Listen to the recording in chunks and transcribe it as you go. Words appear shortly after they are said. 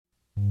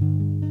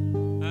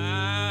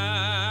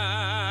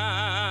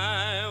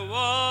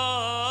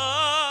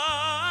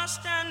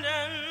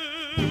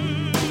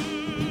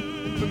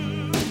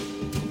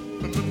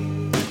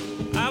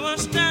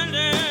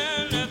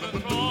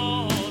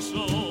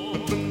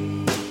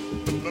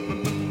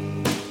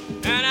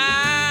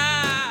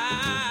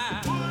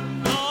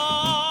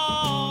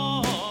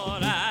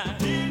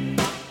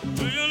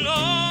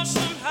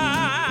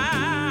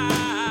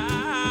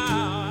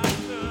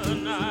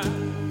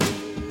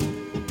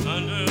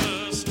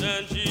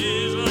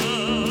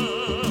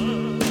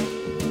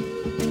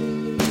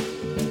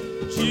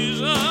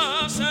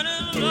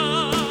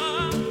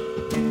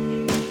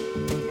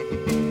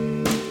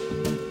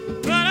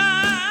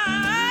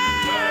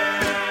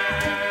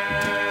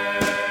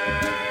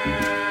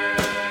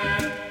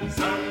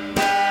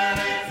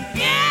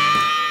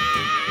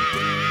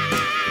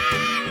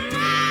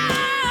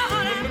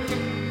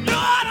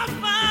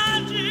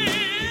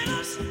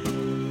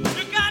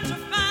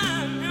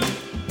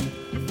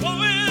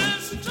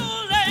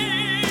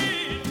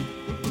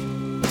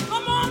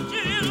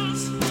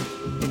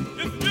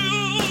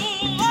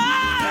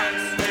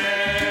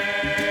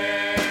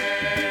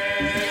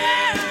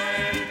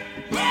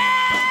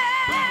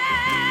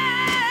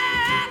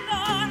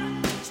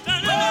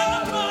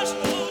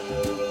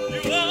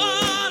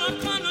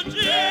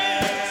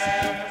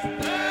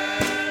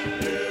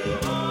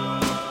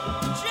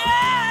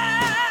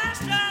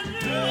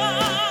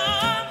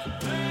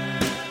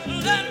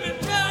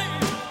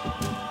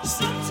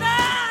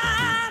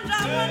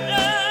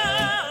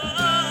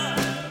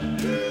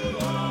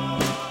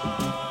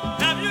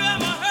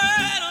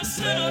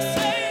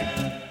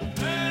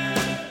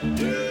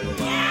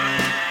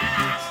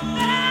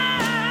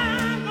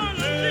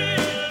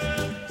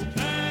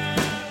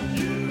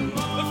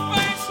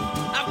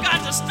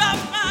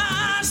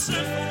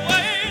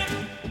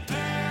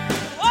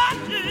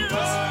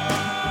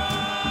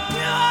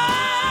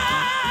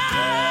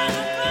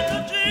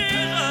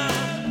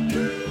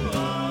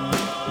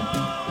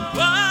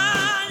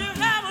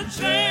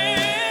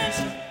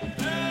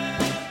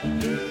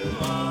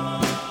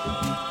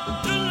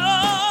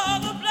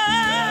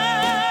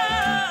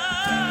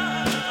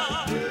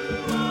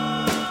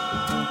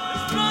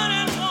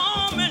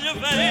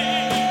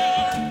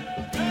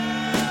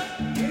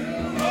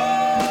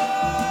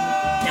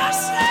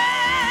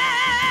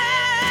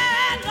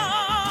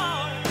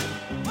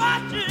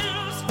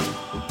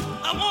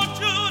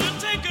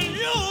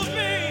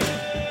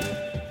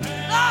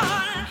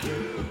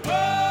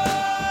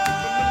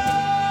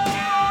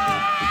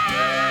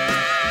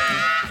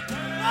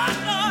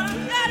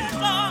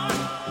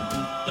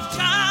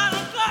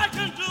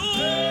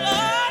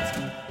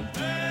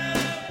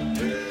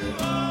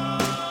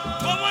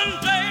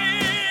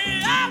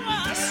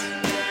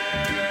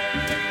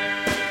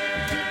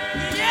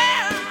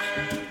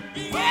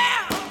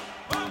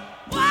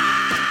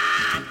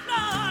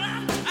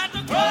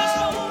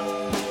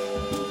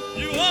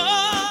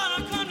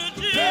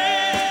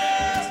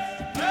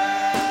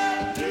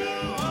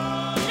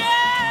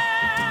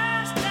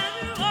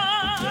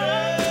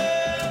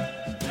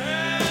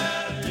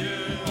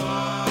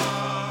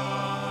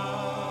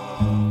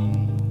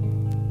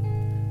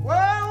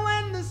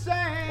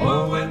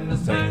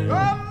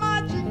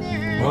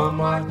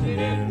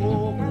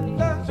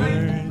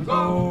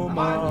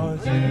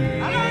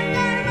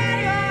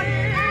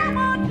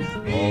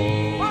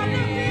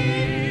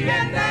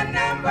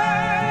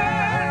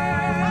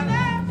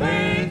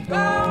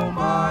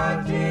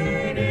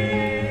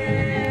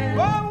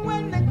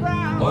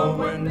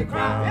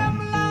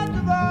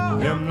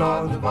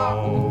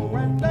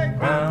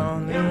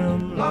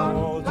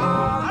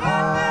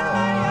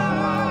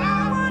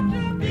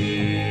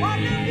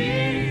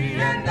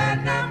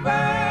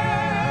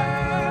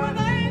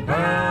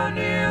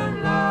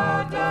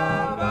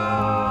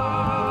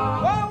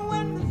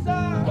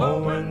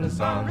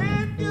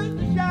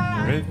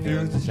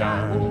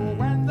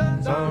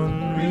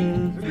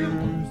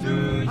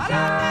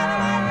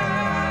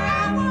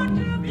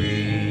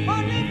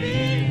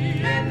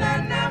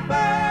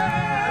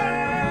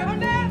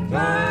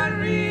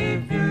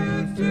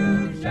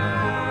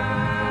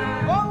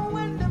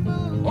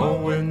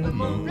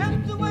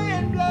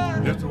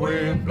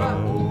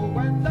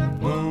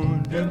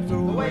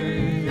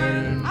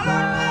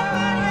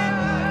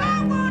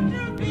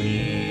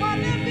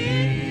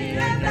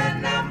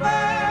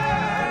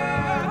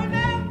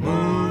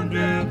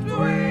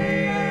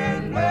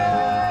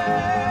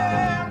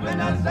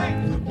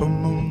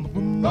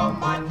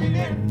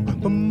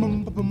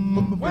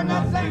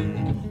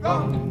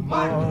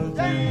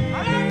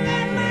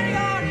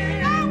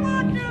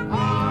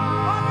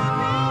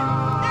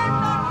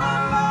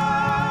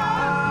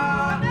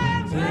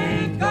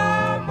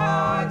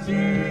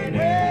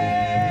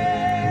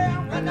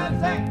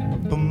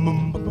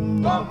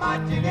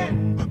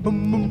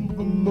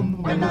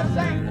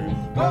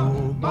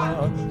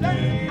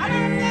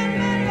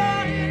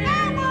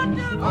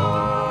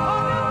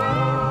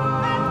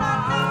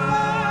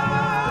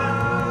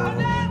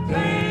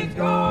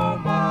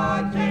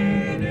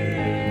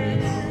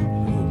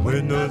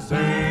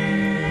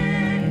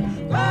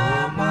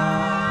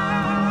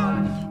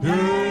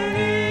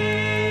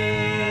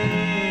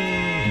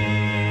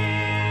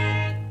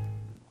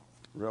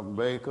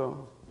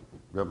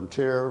Reverend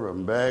Terry,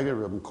 Reverend Baggett,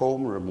 Reverend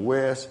Coleman, Reverend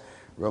West,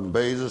 Reverend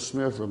Basil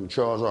Smith, Reverend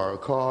Charles R.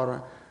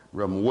 Carter,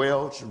 Reverend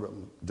Welch,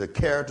 Reverend the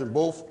Carrington,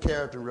 both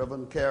Carrington,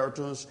 Reverend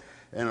Carringtons,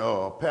 and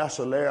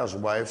Pastor Laird's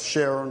wife,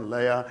 Sharon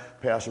Laird,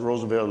 Pastor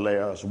Roosevelt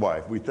Laird's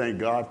wife. We thank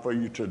God for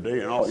you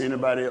today and all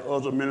anybody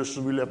other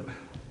ministers we left.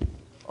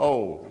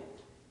 Oh,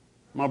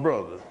 my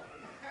brother.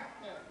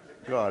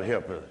 God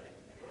help us.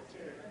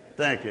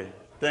 Thank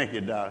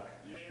you, Doc.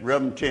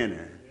 Reverend Tenney.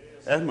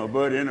 That's my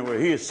buddy anyway.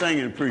 He's a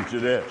singing preacher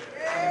there.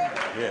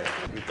 Yeah,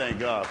 we thank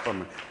God for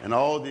him. And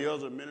all the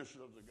other ministers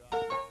of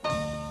God.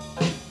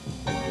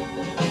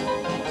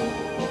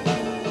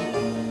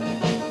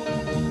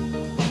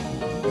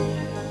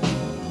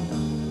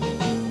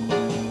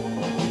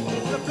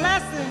 It's a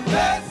blessing.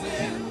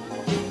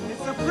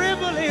 It's a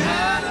privilege.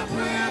 And a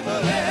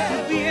privilege.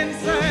 To be in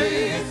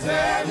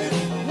service.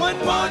 One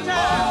more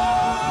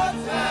time.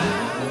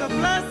 It's a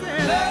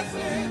blessing.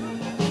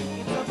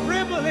 It's a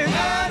privilege.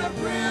 And a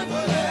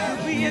privilege.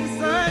 To be in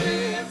service.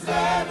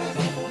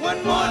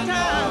 One more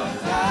time.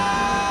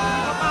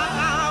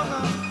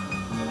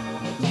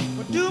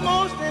 But do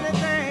most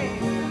anything.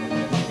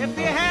 If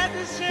you had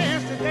this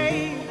chance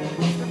today,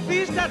 to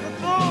feast at the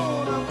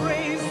throne of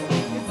grace,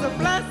 it's a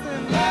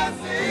blessing.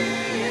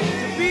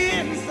 To be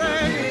in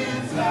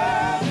service.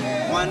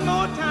 One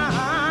more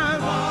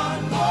time.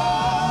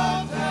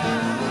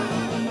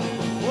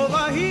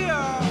 Over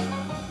here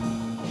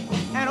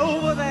and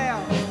over there.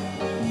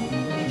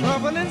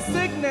 Trouble and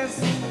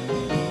sickness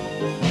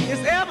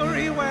is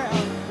everywhere.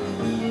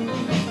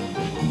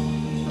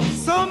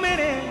 So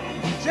many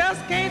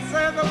just can't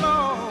serve the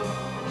Lord.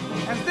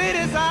 as they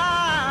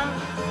desire.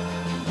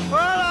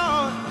 Oh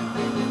Lord,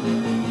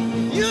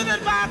 you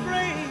that by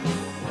grace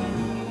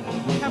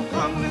have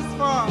come this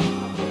far.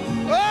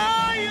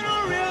 Oh, you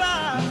don't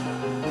realize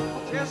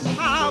just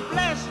how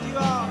blessed you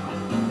are.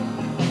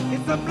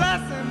 It's a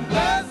blessing,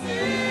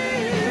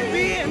 to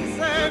be in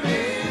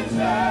service.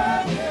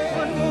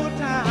 One more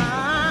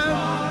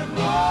time.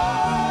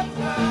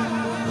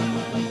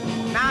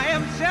 Now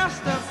if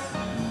justice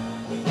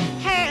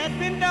had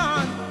been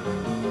done,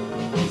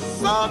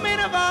 so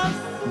many of us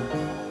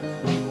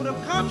would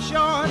have come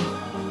short.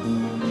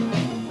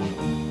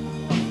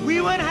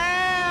 We would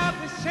have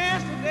this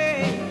chance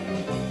today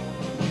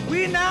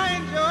we now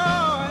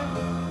enjoy.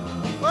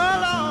 Oh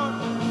Lord,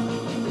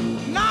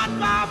 not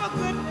by our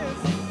goodness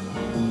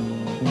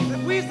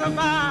that we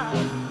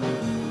survive.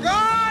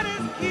 God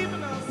is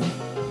keeping us,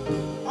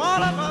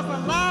 all of us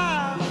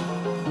alive.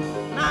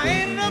 Now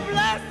ain't it a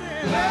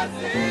blessing,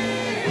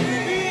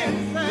 be in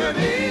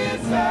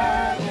service.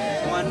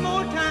 One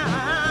more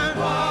time.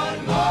 One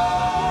more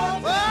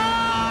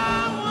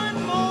time. One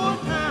more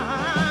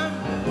time.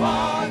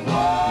 One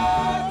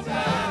more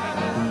time.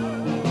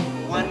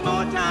 One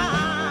more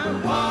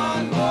time.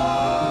 One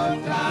more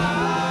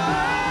time.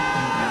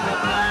 It's a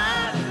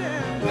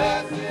blessing,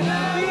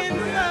 be in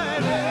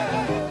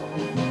service.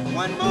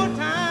 One more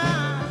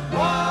time.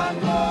 One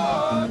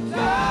more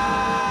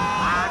time.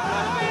 I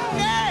could have been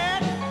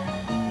dead,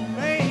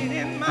 laid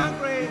in my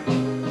grave.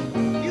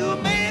 You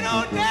made no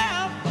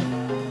doubt.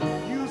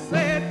 You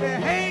said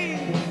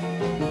behave.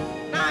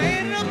 Now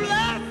ain't it a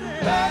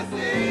blessing?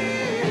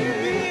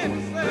 Be in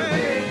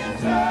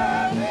service.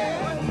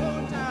 One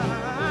more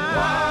time.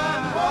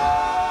 One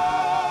more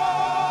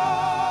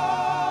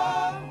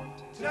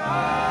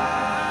time.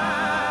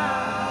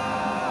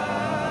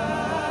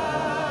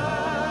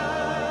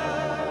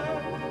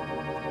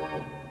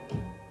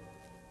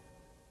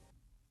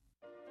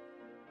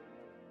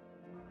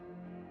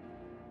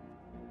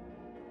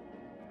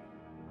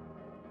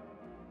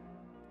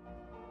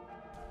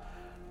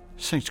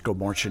 Saints go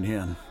marching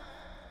in.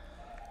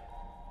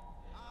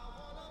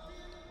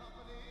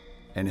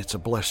 And it's a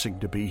blessing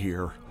to be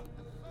here.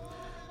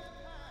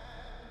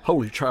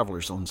 Holy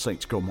travelers on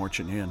Saints go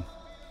marching in.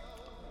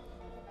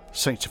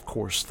 Saints, of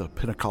course, the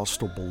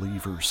Pentecostal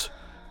believers,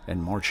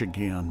 and marching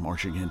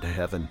into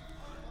heaven.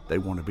 They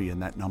want to be in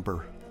that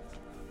number.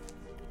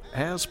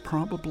 As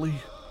probably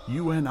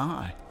you and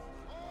I,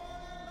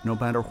 no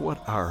matter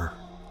what our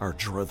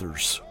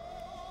druthers.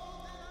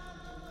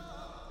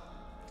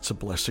 It's a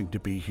blessing to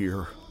be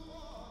here.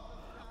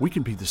 We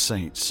can be the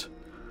saints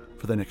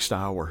for the next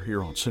hour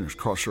here on Sinners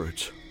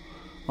Crossroads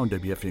on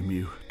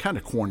WFMU. Kind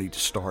of corny to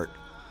start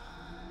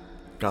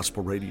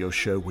gospel radio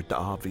show with the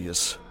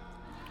obvious,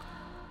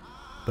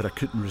 but I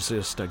couldn't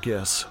resist, I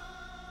guess.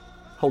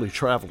 Holy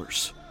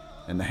Travelers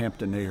and the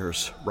Hampton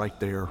Airs right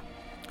there,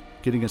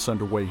 getting us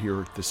underway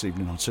here this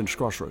evening on Sinners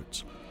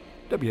Crossroads.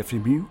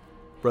 WFMU,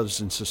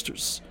 brothers and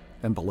sisters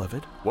and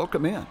beloved,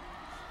 welcome in.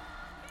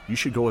 You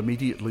should go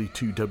immediately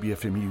to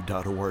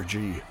WFMU.org,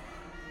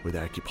 where the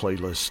Accu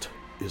playlist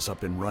is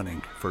up and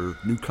running for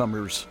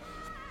newcomers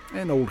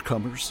and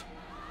oldcomers.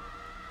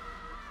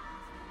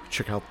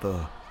 Check out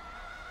the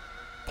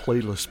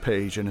playlist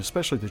page and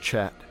especially the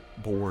chat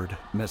board,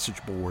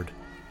 message board,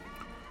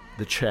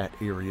 the chat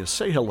area.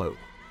 Say hello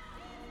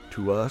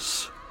to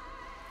us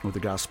or the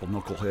Gospel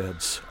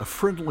Knuckleheads, a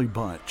friendly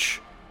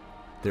bunch.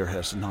 There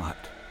has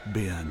not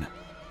been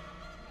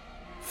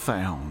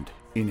found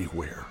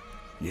anywhere.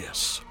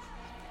 Yes.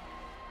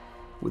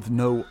 With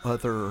no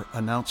other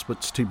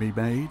announcements to be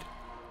made,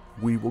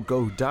 we will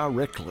go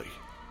directly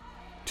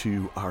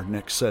to our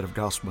next set of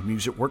gospel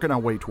music, working our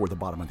way toward the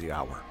bottom of the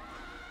hour.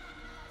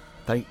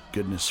 Thank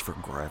goodness for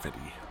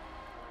gravity.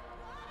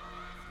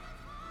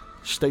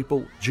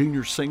 Staple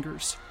Junior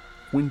Singers,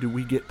 When Do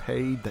We Get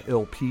Paid? The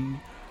LP,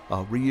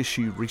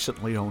 reissued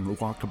recently on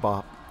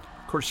Luakabop,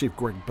 courtesy of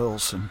Greg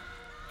Belson.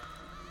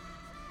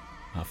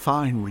 A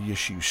fine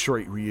reissue,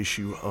 straight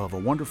reissue of a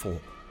wonderful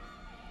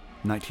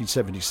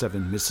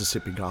 1977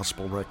 Mississippi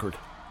gospel record.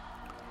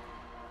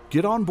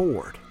 Get on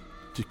board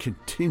to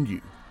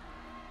continue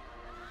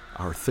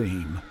our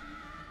theme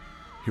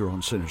here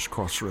on Sinners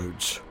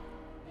Crossroads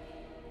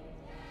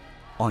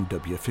on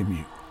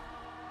WFMU.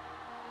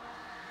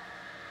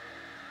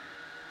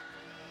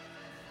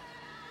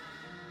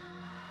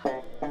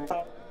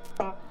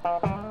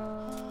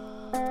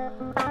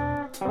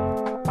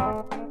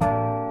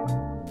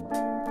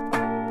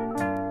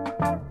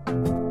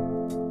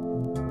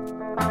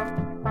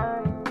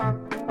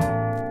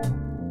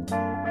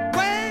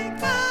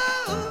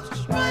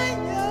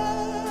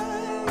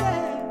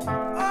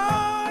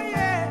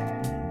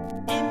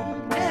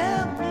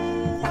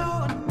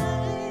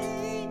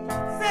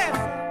 Say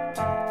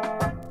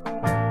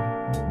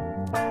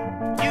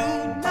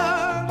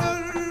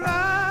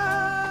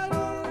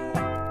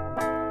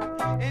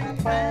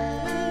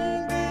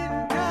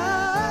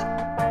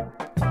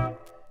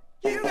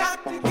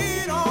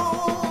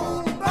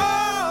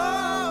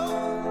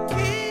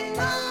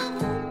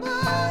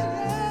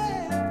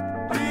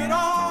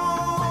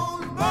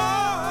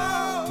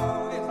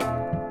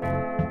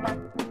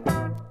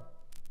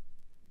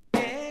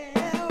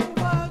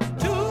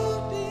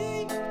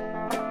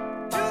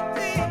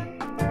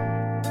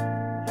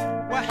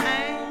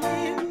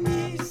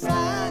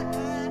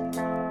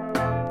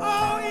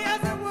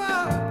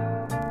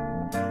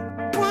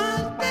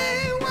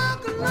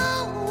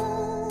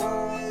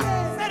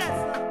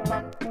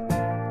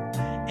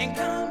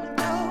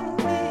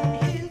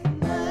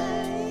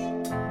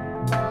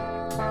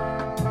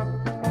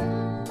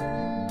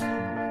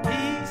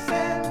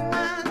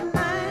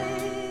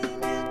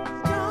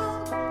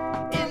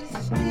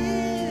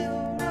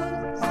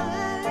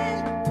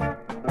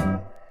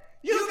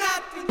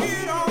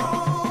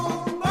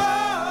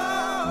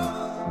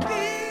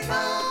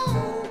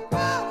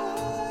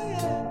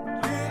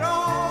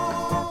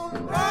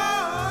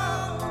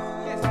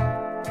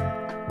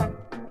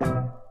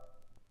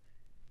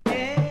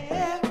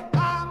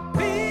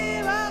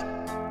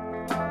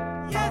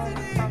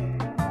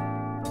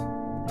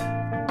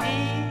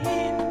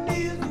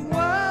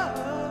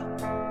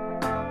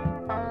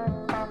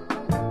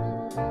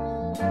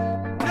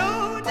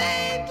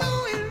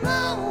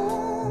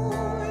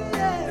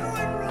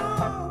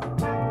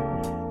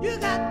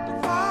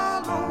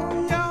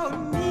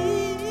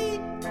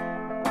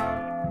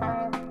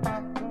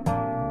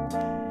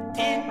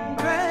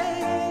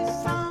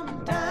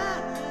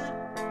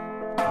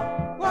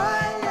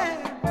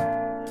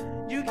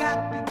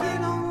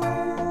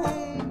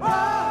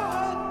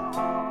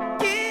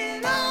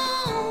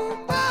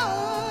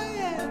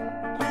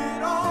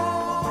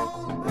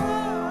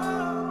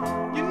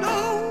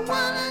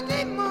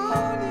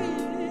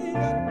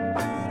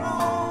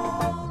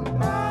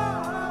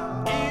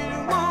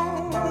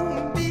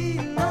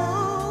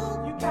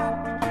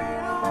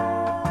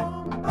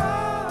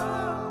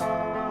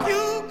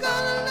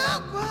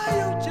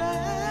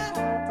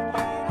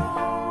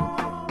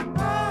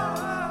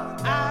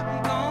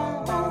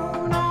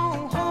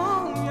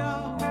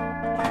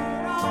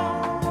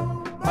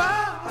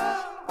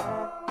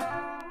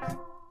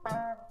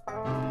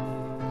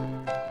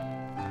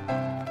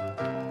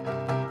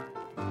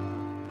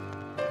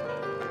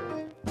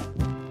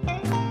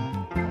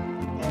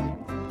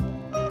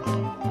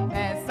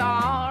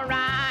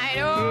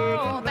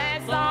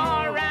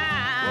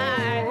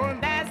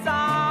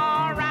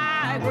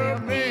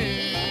with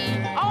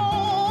me.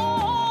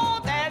 Oh,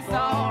 that's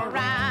all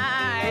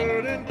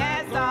right.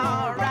 That's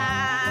all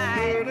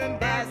right.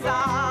 That's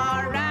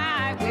all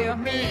right with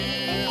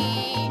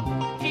me.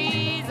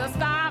 Jesus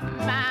stopped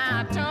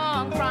my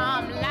tongue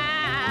from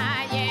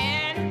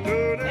lying,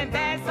 and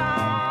that's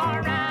all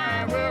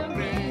right with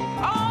me.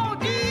 Oh,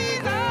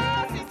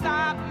 Jesus, he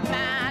stopped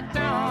my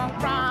tongue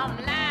from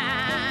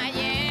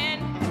lying,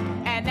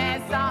 and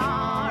that's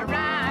all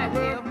right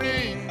with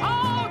me.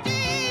 Oh,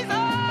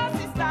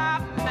 Jesus, he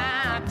stopped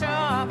my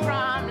tongue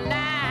from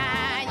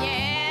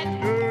lying,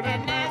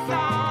 and that's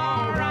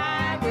all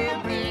right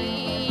with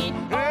me.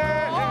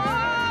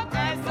 Oh,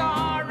 that's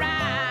all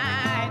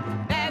right.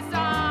 That's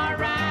all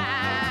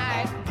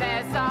right.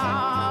 That's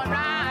all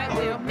right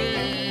with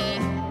me.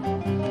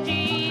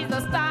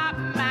 Jesus stopped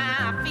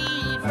my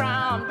feet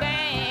from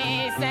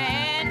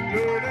dancing.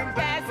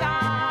 That's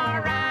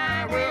all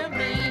right with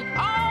me.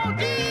 Oh,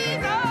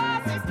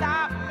 Jesus, he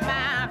stopped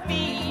my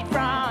feet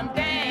from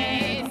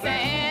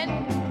dancing,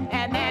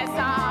 and that's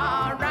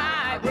all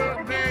right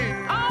with me.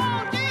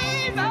 Oh,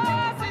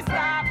 Jesus, he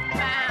stopped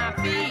my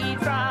feet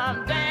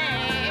from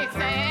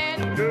dancing,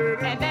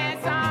 and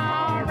that's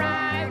all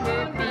right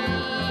with me.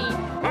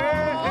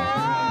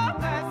 Oh,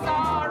 that's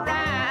all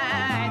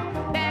right.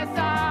 That's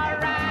all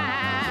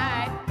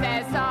right.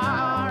 That's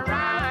all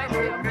right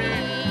with me.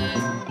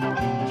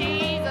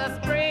 Jesus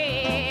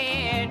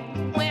bread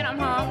when I'm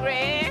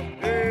hungry.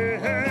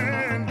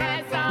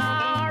 That's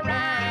all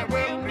right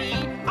with me.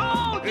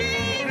 Oh,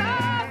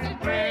 Jesus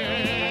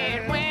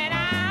bread when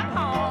I'm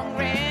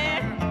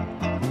hungry,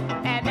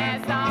 and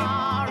that's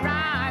all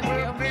right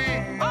with me.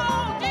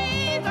 Oh,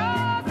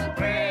 Jesus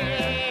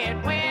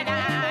bread when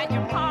I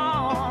am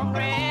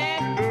hungry,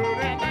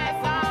 and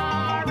that's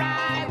all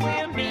right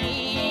with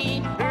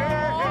me.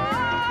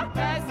 Oh,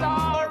 that's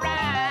all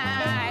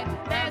right.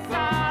 That's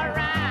all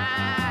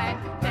right.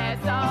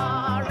 That's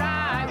all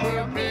right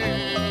with me.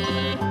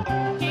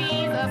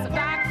 Jesus, a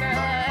doctor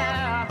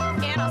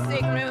in a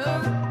sick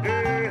room.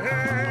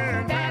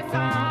 That's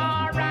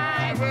all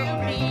right with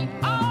me.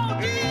 Oh,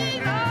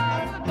 Jesus,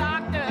 a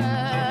doctor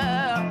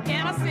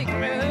in a sick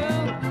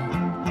room,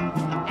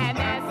 and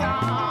that's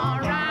all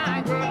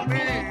right with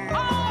me.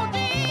 Oh,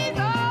 Jesus,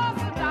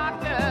 a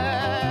doctor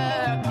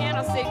in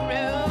a sick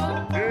room,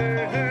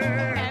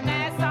 and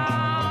that's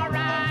all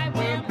right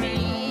with me.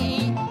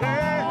 Oh,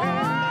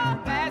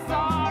 that's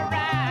all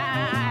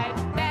right.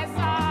 That's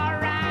all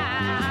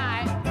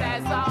right.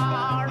 That's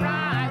all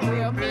right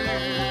with me.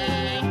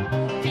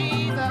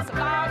 Jesus, a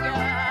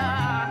lawyer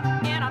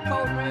in a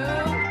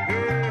courtroom,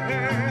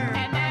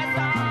 and that's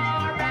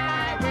all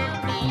right with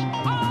me.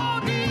 Oh,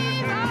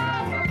 Jesus,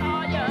 a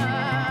lawyer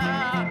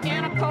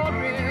in a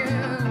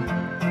courtroom,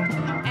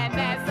 and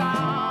that's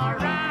all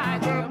right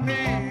with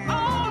me.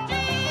 Oh,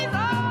 Jesus,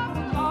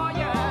 a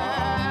lawyer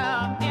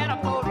in a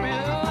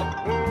courtroom,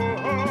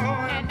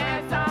 and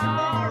that's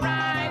all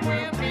right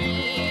with me.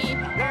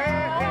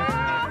 Oh,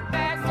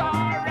 that's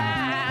all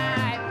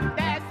right.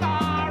 That's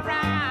all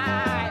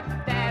right.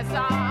 That's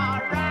all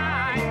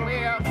right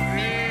with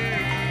me.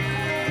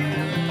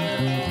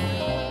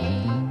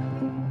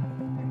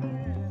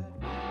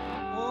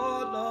 Oh,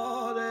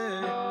 Lordy,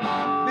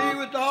 be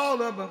with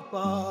all of them,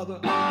 Father.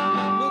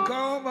 Look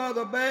on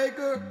Mother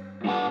Baker.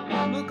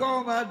 Look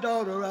on my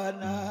daughter right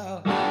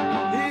now.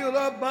 Heal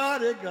her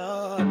body,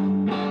 God.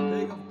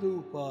 Take them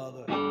through,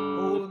 Father.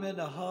 Hold them in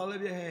the hollow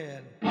of your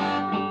hand.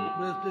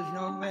 Bless this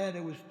young man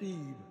that was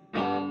Steve.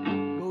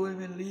 Go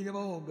him and lead him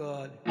on,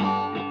 God.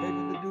 Take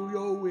him to do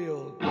your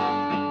will.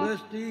 Bless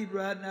Steve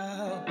right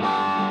now.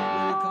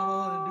 Let him come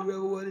on and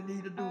do what he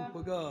need to do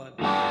for God.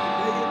 Take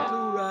him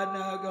through right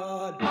now,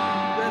 God.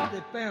 Bless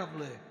the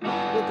family.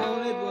 Look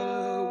on it,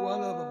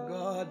 one of them,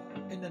 God.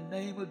 In the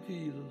name of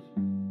Jesus.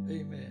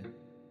 Amen.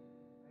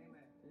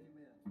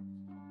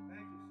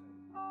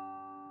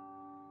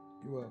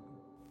 You're welcome.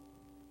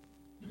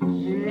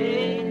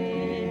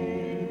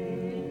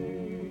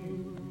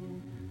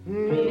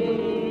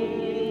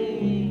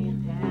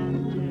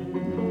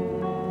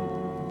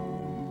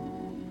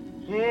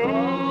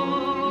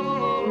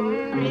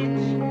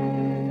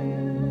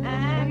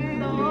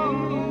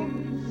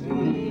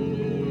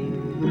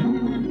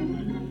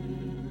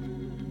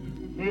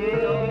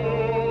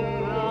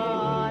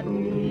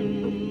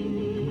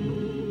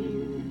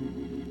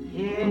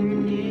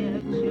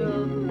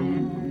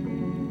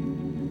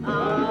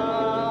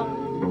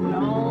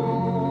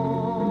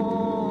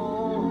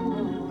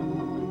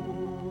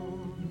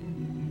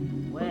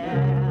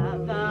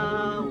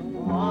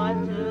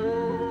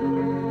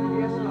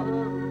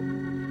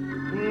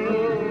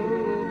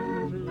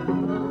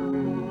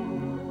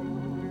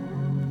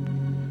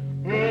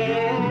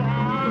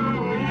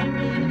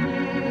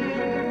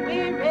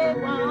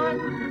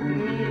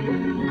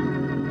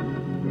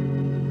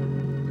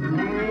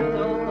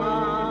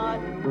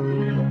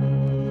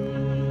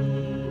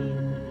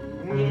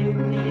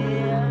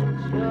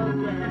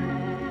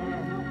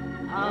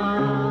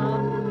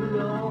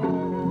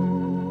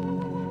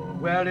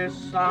 Well, it's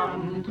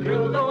something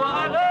through the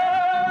water,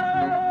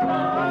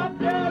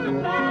 through the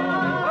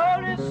flood.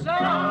 Oh, it's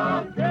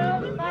something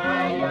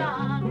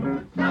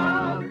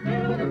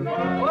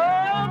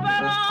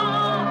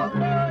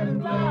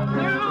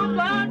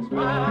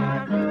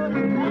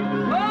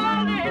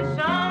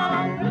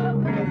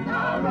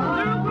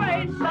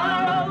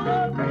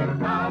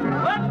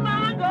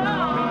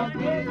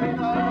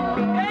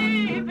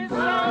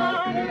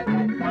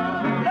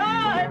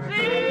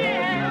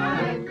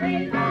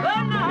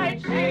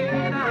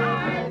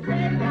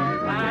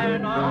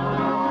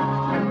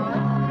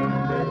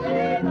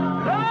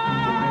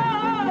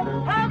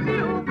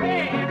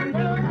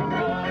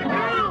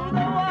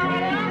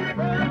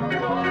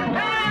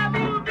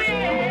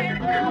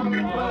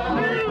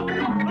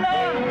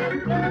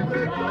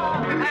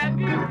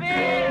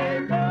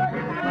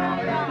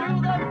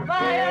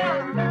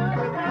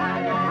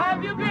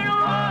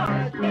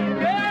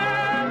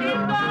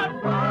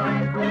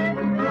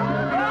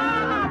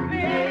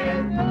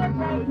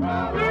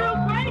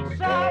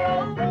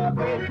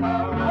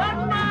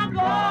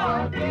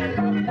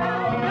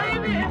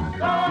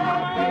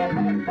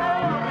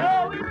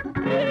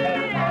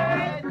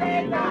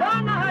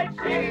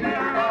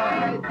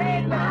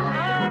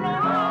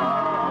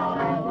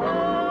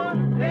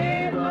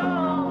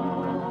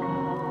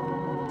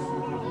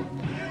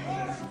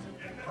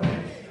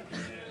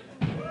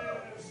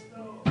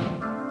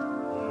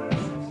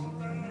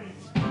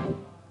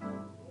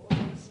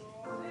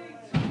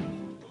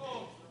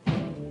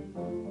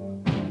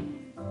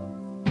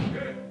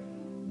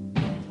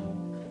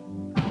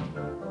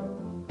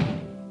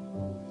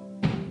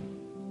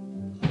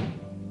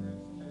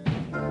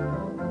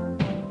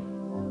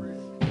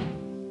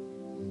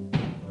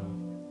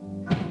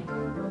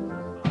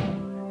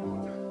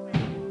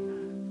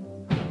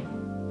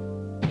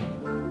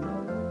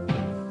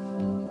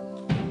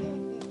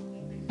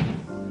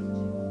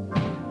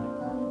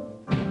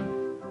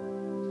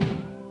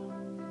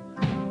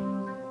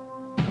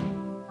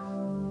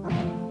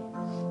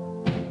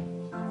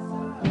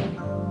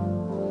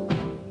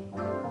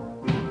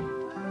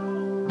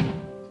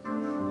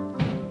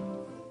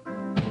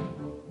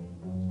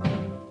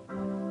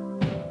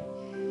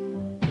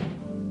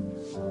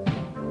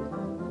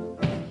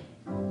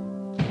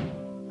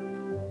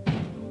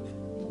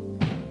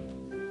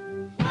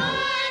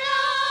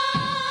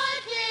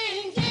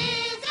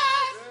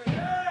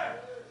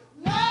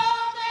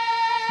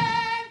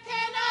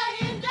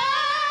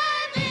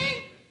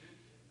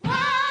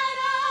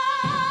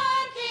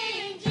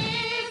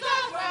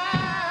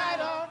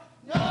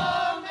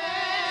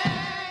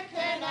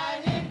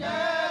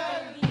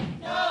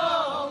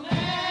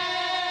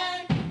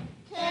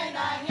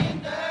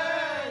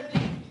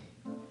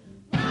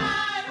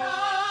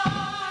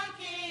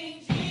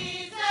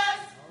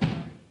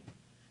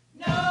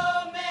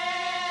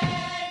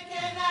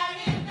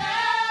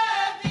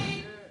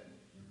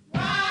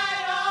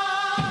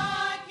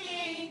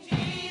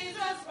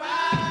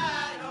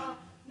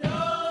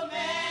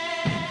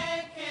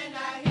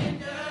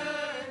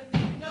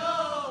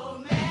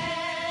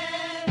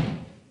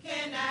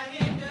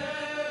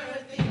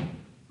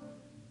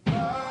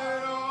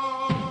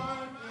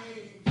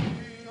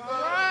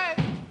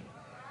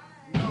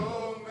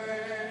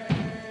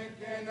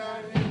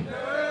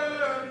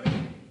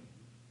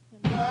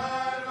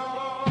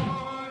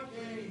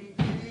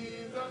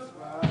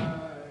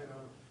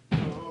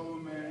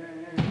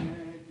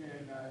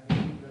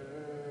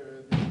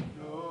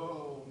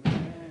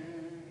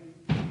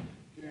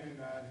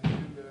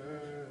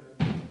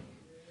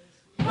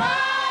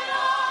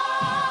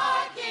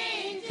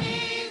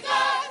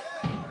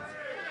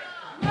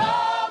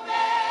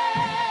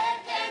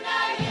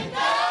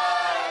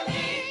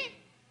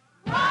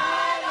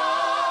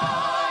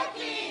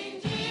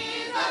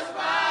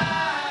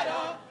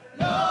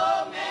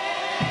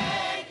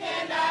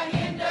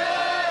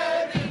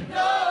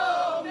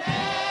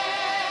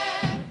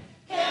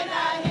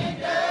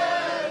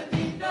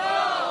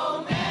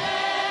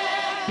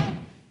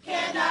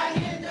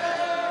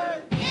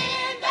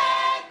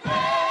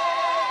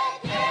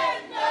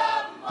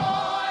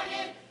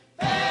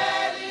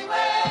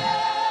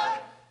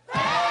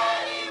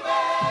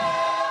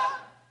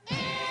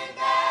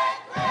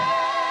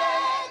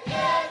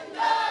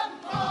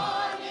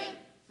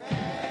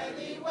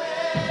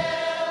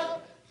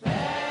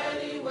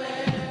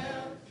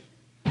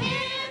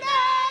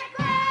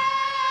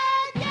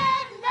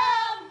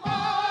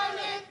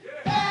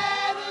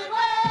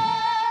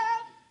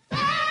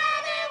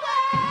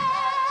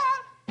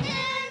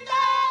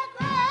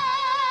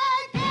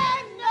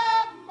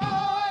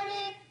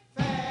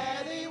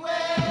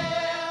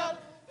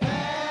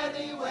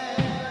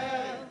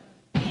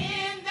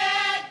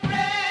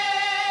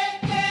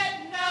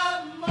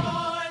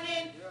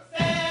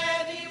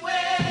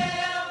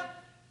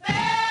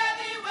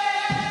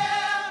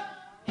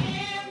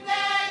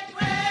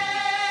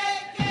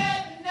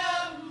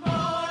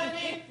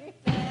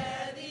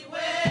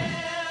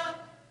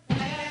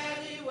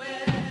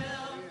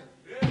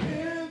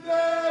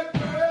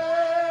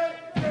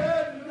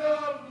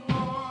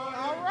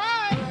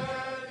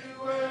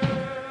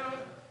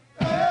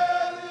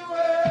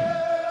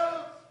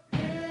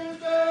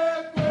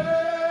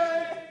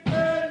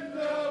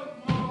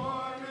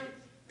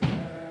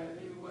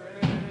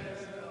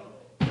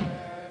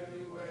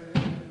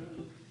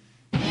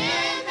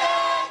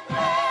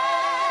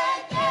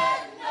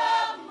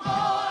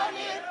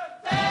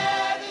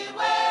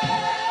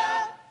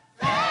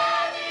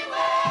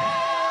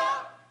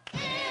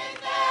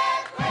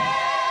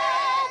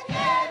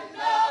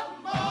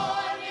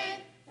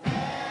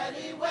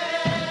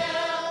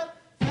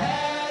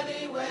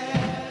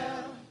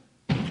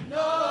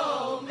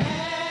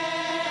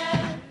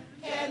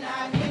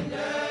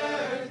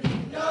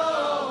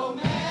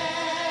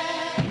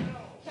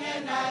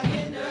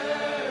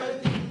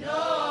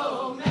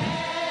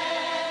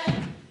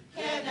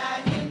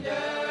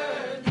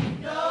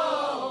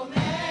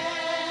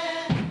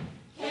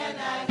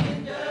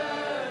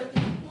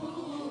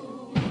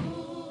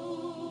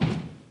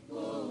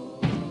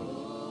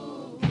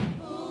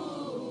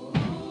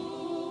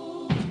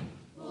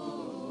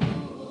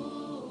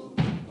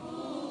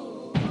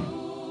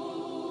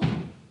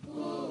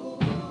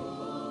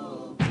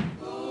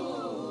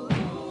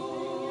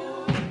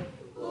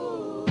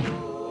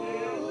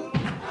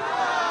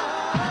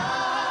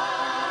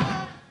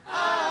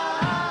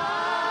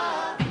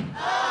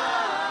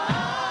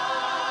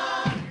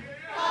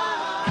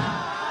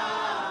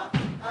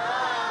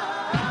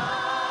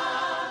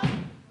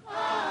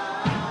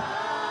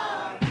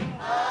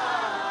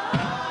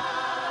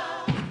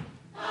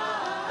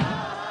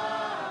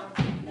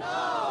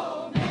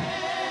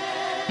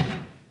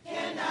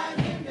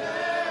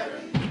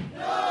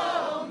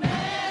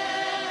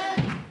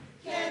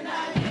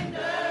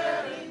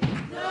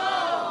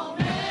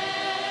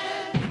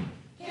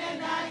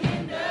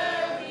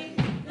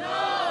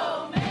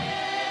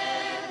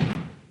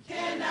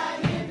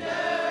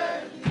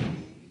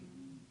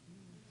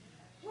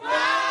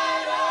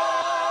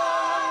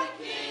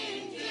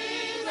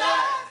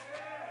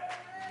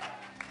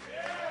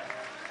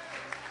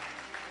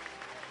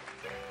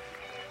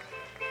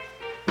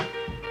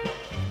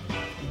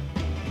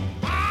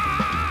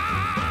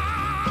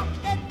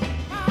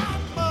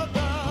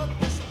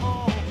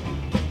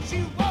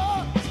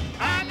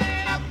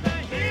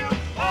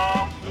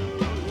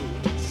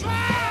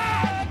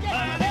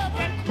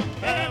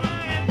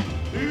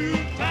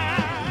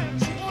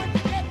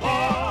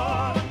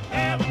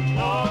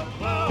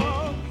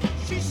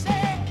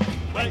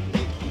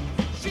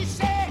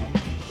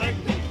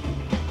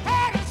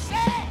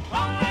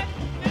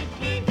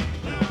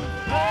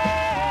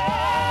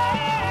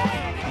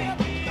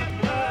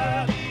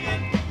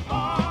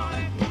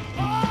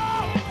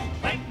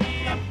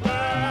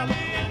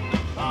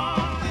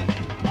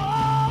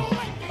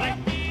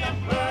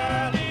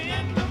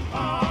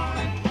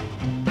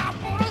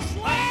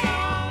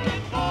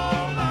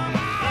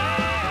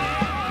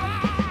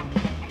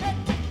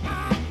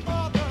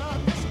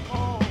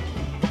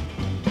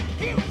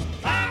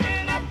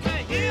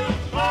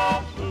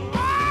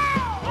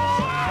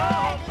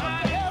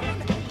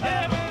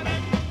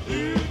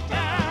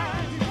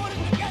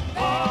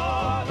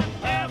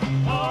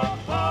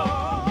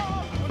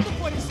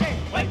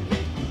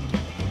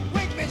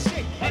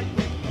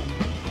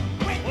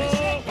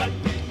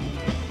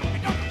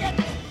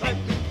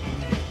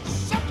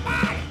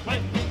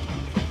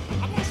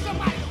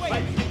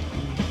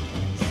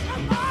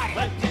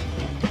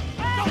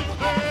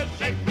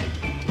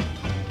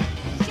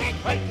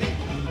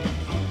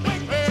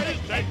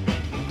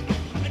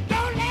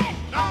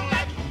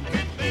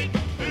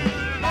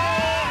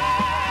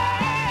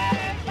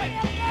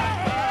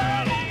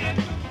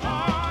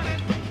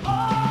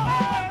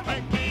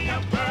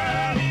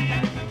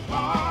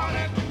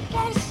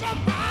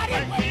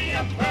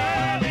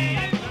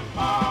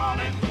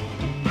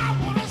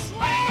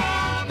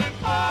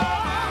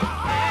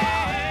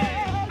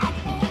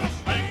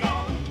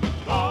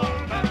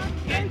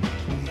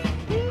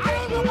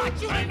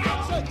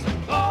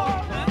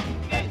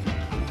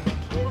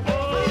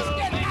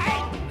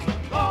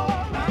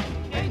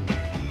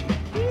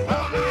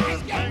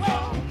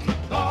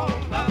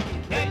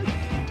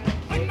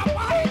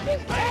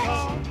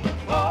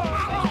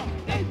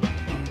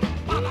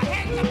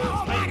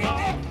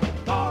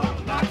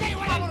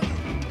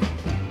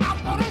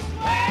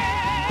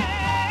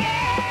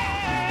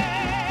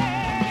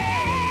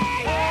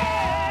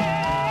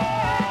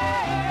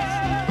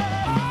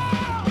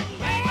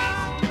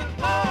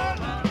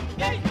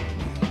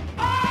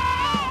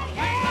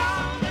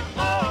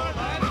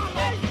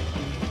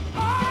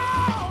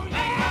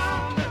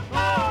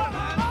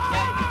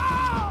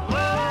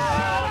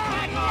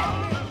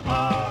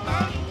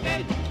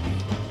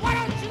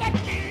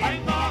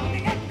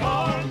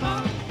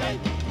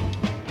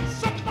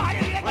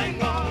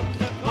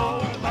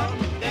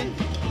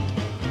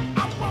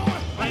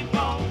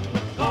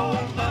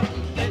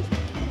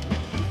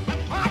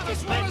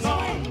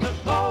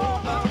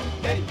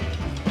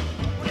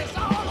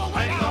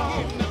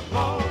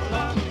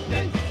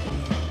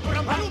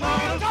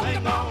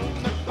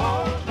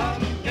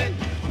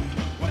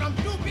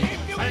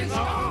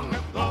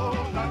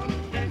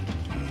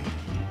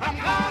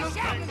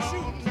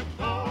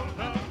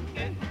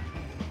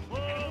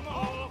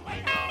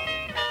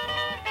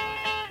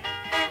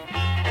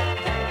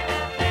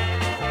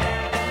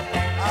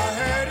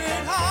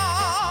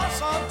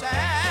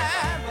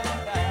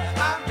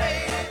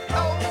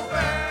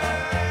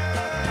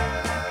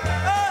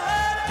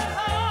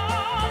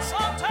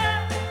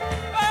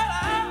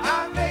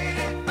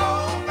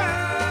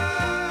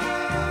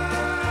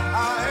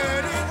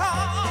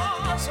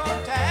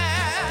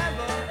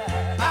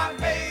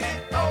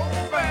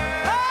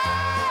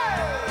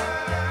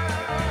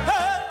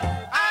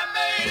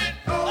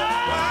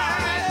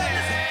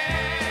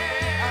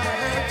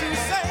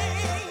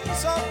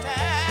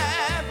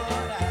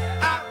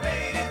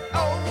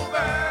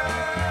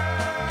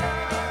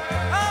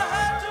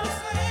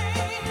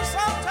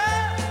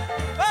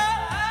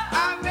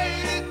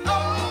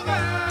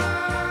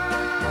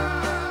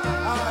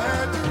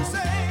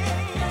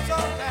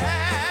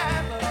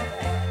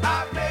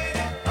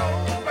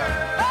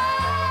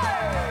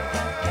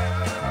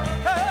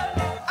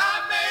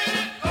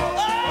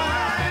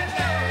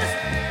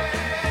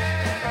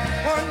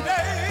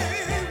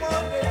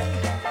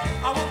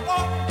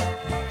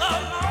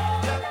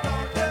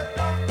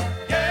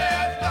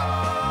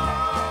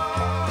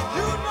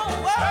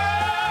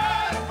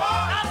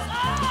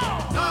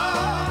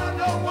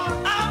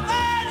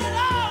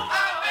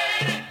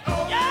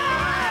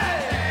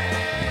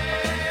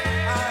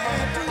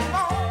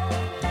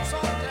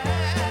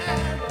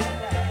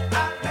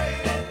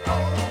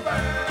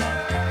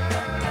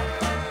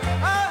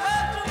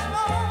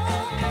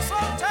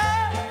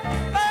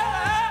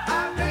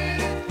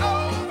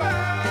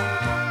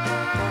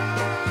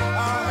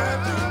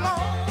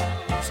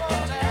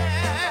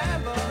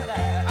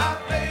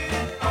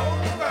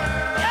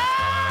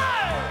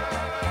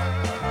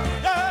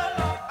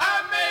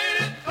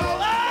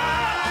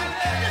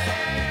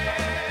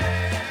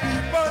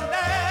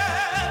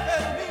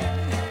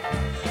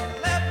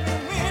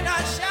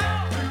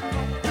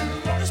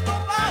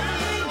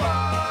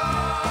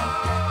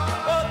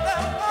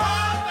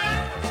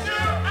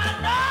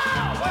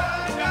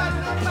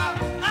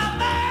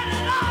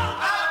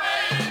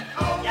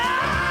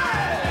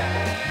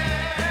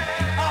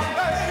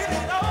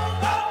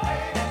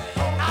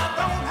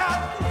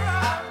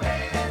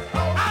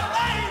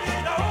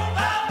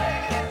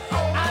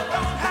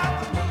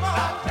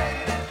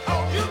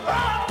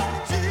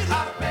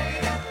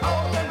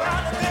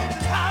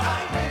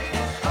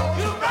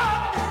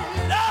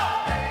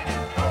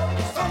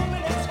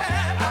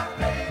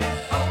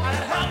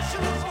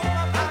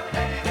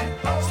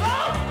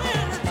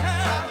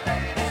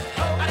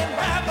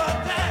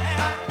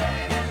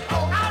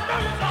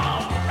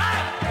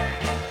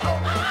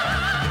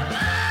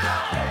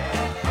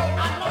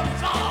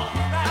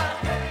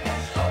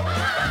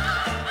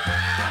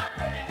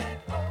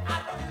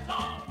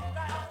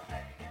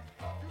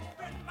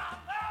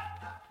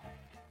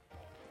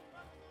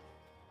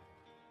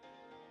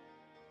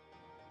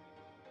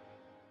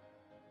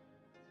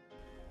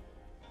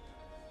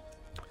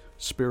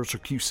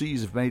Spiritual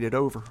QCs have made it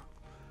over.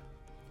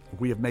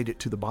 We have made it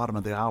to the bottom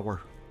of the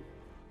hour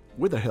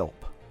with the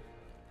help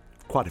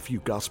of quite a few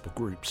gospel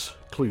groups,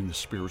 including the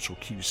Spiritual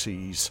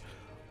QCs,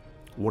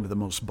 one of the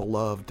most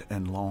beloved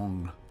and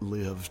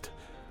long-lived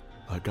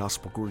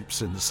gospel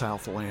groups in the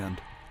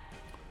Southland.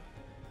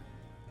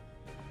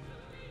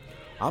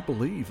 I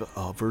believe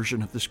a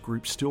version of this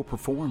group still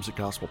performs at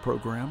gospel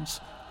programs.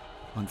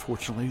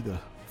 Unfortunately, the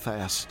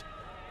fast,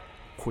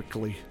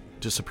 quickly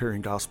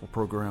disappearing gospel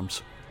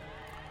programs.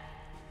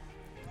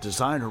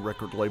 Designer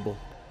record label,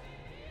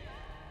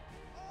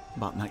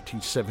 about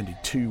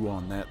 1972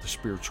 on that, the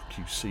Spiritual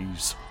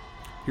QCs.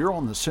 Here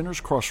on the Sinners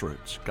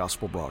Crossroads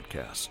Gospel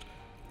Broadcast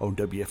on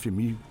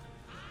WFMU.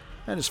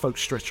 And as folks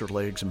stretch their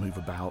legs and move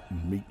about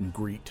and meet and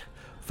greet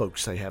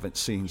folks they haven't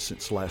seen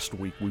since last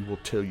week, we will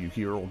tell you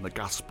here on the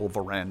Gospel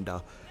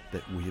Veranda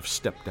that we have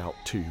stepped out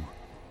to.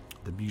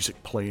 The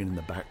music playing in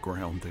the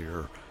background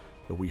there,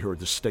 we heard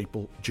the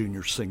Staple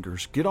Junior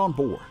Singers get on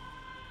board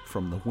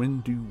from the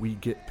When Do We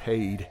Get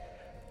Paid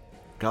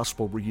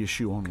gospel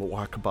reissue on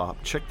Loa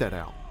Kebab. Check that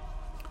out.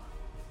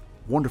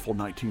 Wonderful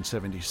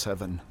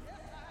 1977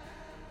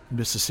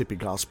 Mississippi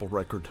gospel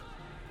record.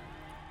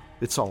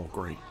 It's all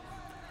great.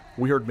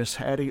 We heard Miss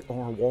Hattie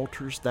R.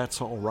 Walters,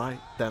 That's All Right,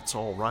 That's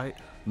All Right.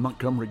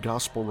 Montgomery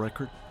gospel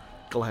record.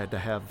 Glad to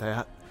have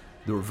that.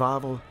 The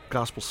Revival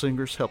Gospel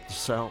Singers helped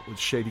us out with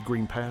Shady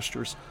Green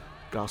Pastures,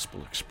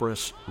 Gospel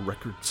Express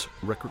Records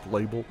record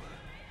label,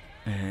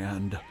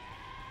 and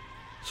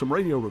some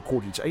radio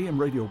recordings, AM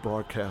radio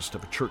broadcast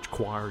of a church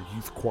choir,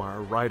 youth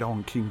choir, right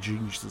on King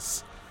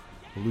Jesus,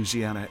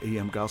 Louisiana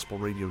AM gospel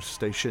radio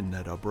station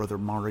that Brother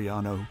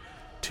Mariano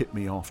tipped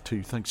me off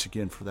to. Thanks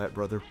again for that,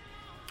 brother.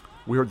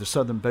 We heard the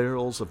Southern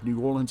Bells of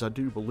New Orleans, I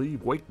do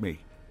believe, Wake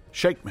Me,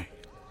 Shake Me,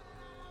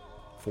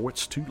 for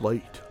it's too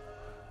late.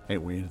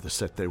 And we ended the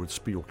set there with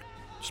Spiritual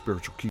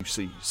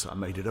QCs. I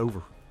made it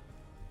over.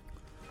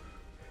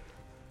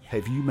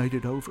 Have you made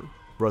it over,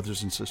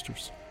 brothers and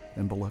sisters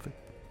and beloved?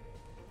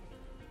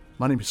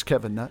 My name is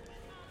Kevin Nutt.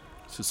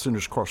 This is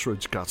Sinners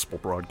Crossroads Gospel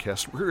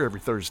Broadcast. We're here every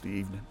Thursday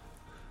evening.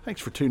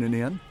 Thanks for tuning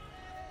in.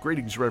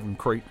 Greetings, Reverend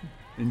Creighton.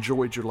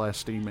 Enjoyed your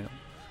last email,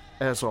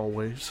 as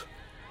always.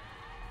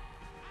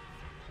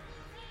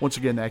 Once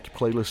again, the Accu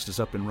playlist is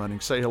up and running.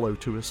 Say hello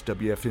to us,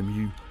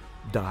 WFMU.org.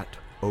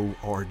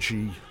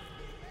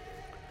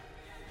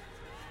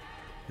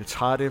 It's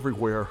hot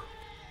everywhere.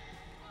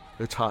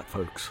 It's hot,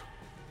 folks.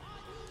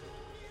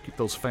 Keep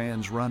those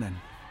fans running.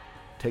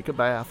 Take a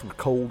bath with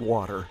cold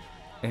water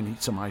and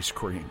eat some ice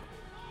cream.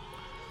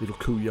 It'll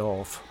cool you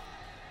off.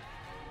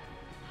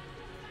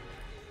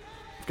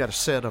 I've got a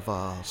set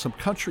of some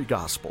country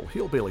gospel,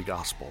 hillbilly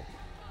gospel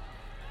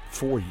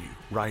for you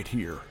right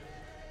here.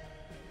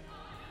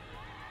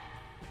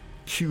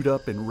 Queued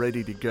up and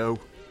ready to go.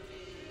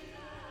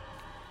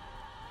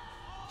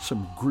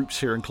 Some groups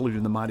here,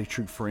 including the Mighty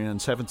True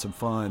Friends, having some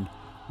fun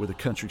with a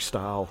country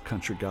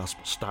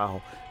gospel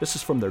style. This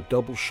is from their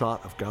Double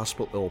Shot of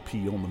Gospel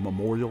LP on the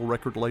Memorial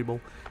record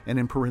label. And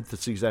in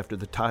parentheses after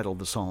the title of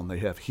the song, they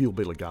have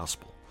Hillbilly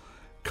Gospel.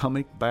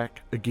 Coming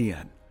Back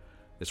Again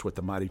is what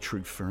the Mighty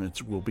True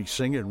Friends will be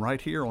singing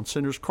right here on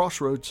Sinners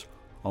Crossroads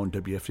on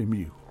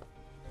WFMU.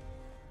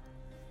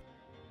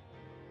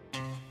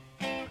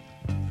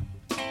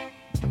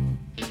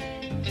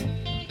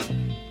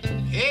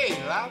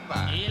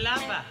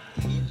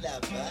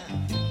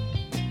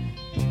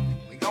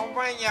 We gonna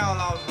bring y'all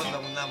out with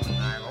some numbers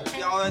now. Hope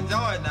y'all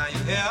enjoy it now,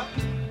 you hear?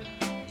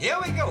 Here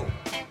we go.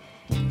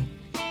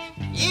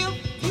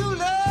 If you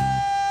love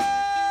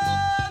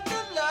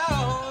the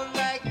Lord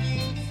like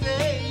you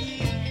say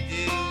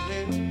you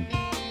do,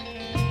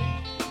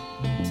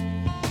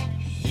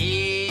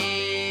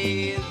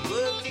 here's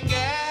what you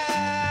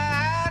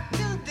got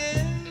to do.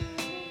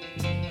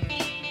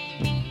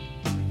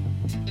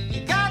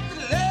 You got to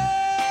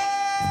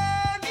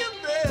love your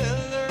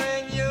brother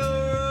and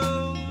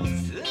your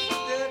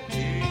sister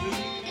too.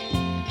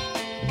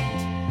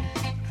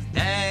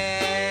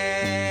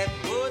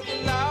 That's what the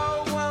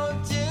Lord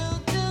wants you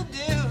to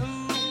do.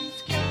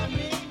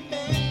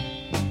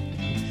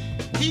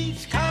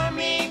 He's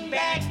coming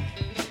back.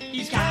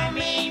 He's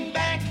coming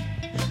back.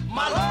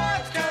 My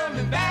Lord's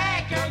coming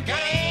back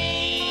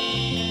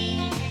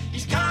again.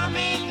 He's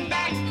coming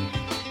back.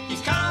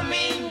 He's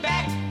coming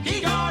back.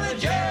 He's gonna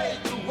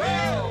judge the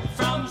world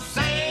from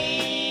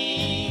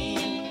sane.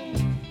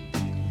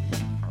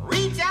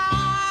 Reach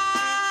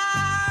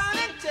out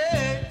and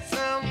touch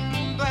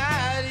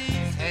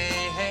somebody's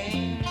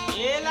hand.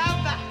 And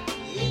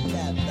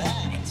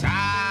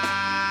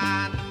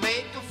try to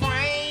make a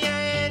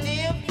friend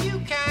if you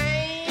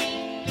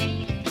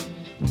can.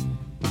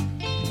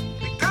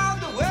 Because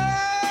the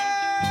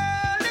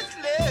world is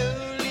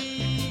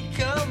slowly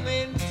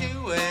coming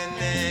to an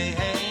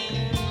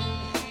end.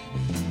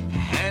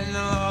 And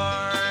the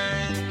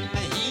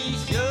Lord,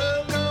 He's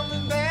sure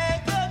coming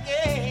back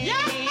again.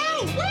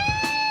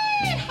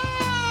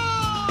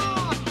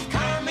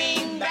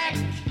 Coming back,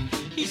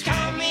 He's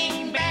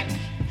coming back.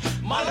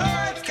 My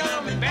Lord's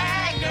coming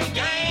back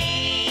again.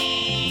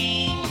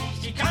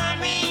 He's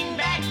coming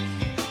back,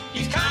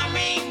 He's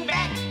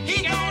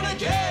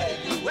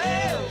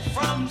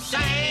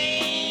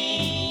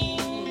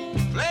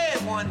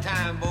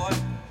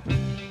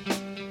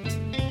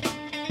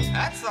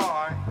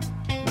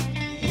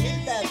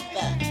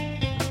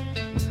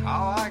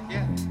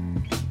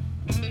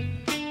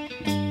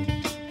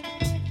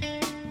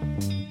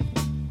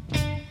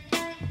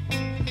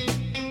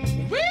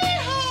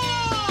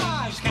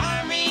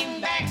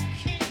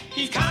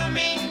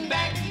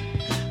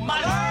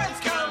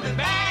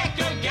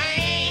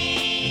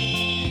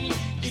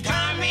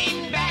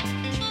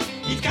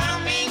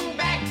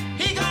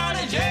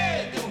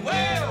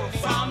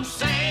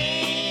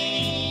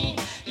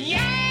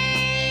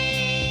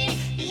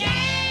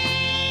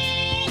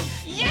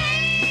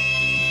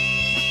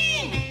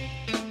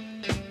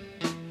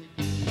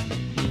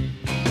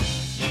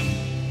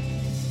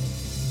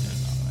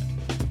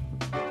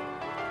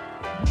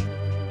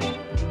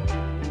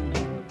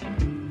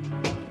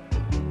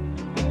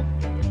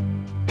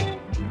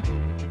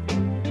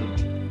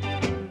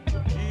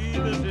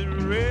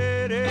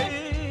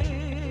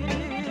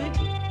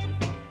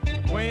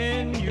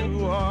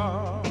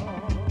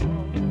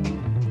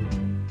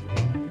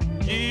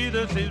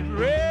Jesus is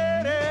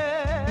ready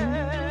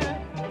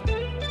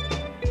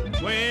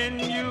when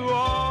you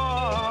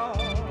are.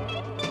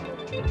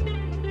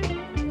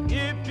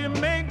 If you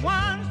make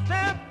one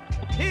step,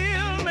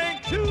 he'll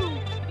make two.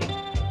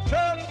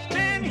 Trust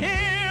in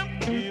him,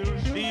 he'll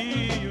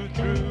see you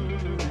through.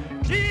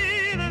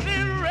 Jesus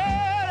is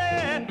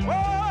ready,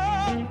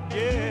 oh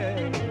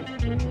yeah,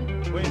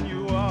 when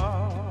you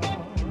are.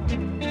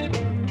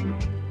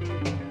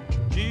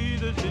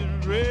 Jesus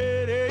is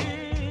ready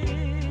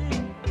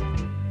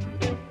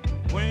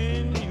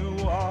when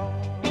you are.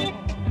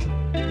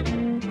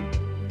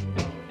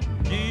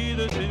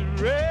 Jesus is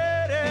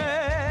ready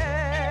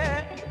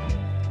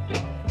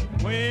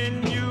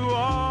when you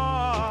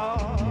are.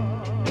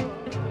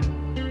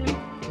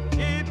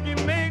 If you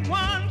make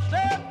one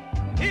step,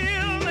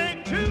 he'll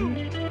make two.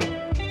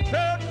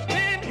 Trust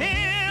in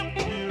him,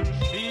 he'll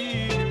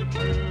see you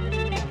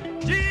through.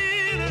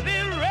 Jesus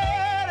is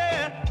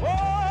ready,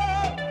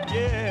 oh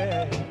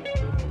yeah,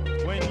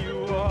 when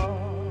you are.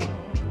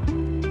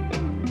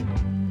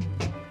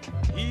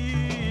 He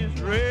is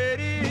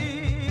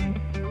ready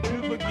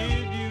to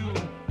forgive you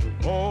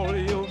all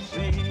your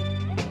sins.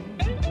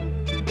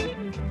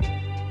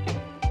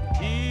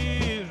 He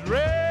is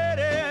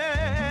ready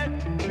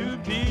to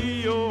be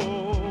your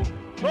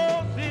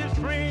closest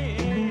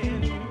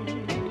friend.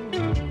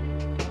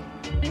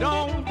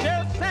 Don't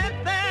just sit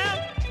there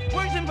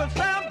wishing for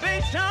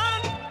salvation.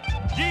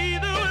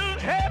 Jesus will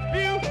help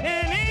you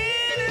in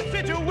any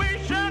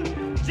situation.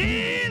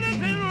 Jesus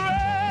is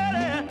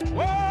ready,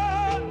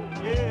 oh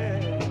yeah,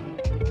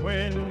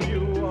 when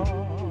you are.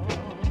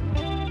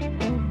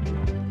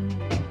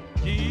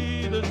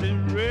 Jesus is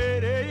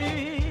ready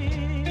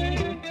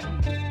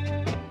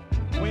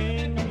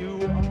when you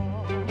are.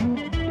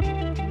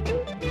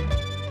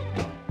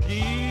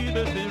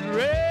 Jesus is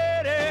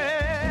ready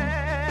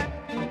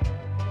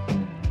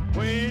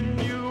when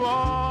you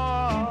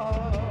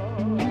are.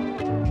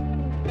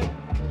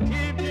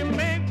 If you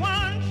make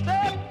one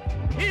step,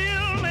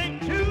 he'll make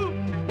two.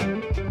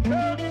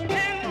 Trust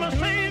in my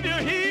Savior,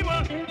 he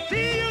will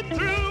see you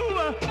through.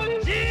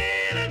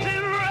 Jesus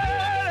is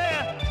ready,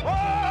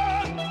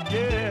 oh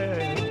yeah,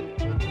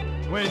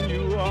 when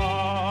you are.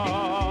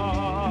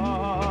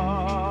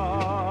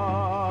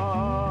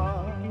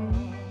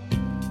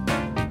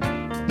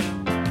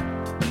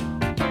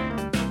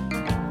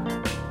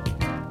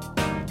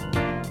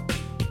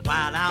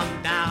 While I'm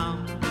down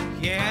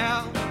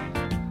here,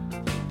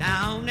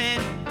 down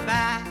in the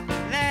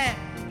valley,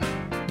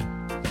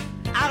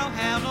 I don't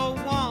have no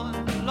one,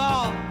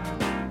 Lord,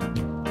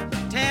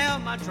 tell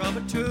my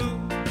trouble to.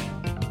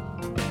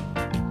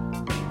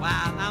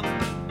 While I'm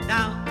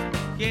down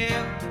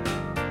here,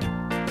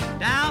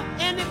 down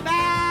in the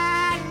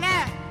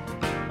valley,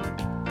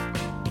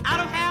 I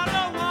don't have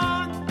no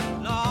one,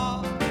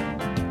 Lord,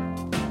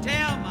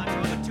 tell my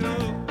trouble to.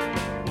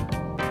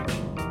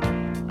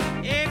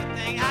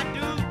 Everything I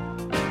do,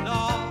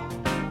 Lord,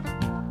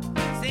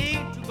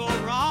 seems to go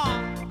wrong.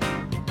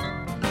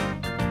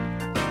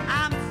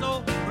 I'm so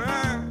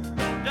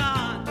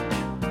done.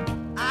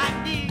 I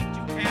need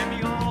to carry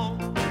on.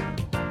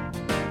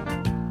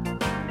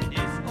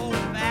 This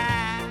old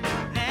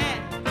valley,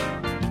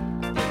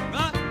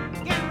 rock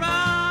and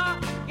roll,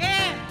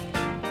 yeah.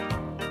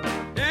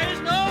 There's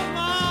no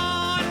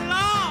one,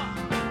 Lord,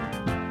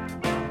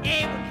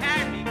 able to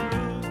carry me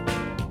through.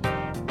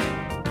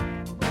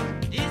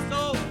 This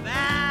old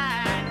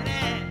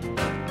valley,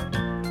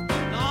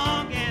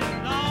 long and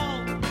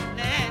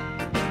lonely.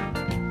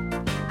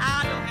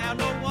 I don't have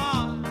no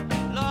one,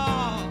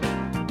 Lord,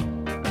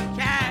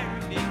 carry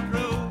me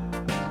through.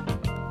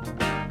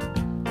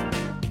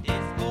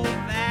 This old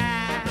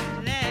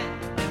valley,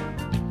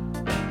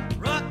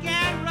 rock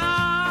and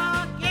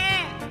roll,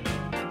 yeah.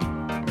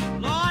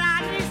 Lord, I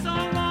need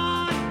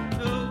someone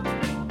to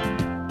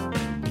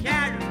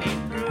carry me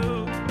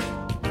through.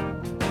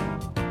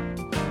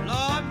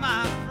 Lord,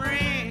 my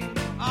friend,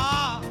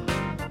 oh,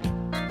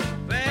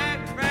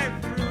 very, very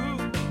true.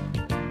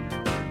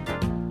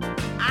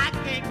 I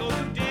can't go to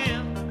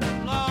them,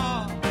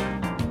 Lord,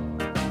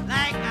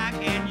 like I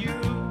can you.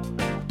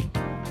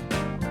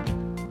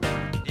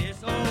 This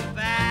old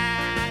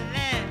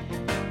valley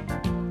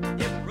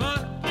is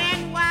rough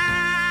and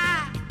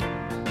wide.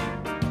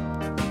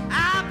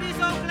 I'll be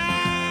so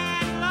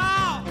glad,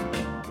 Lord,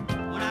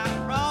 when I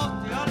cross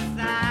the other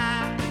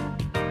side.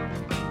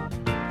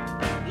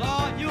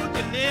 Lord, you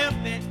deliver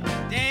me,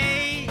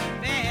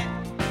 David,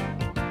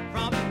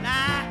 from the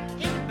night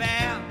in the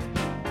valley.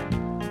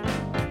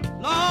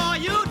 Lord,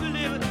 you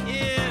deliver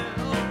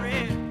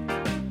Israel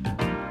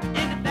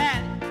in the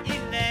valley he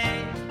lay.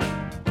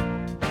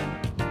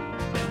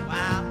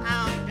 While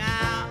I'm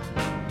down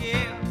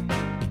here,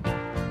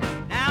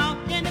 down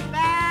in the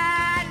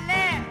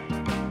valley,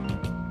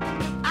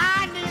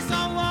 I need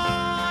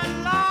someone,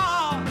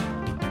 Lord,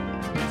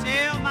 to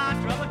tell my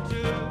trouble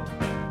to.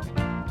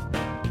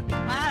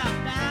 While I'm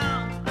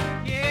down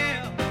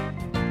here,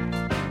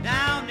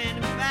 down in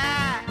the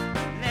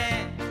valley,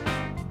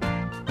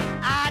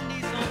 I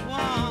need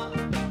someone,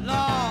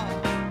 Lord,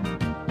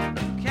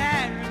 to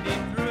carry me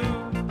through.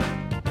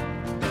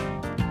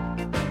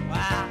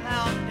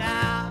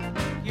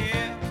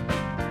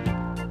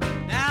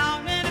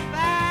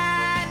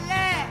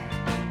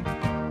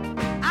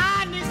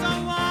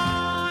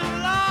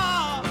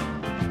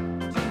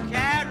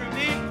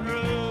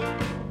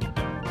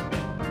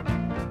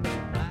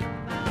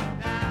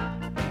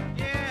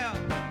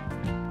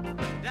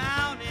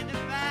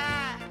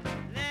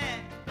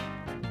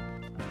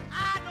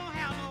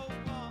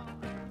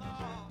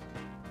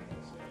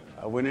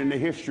 went in the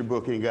history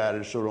book and got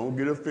it, so don't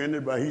get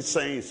offended by he's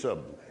saying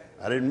something.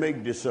 I didn't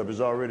make this up, it's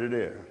already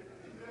there.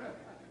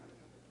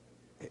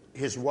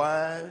 His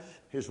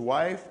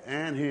wife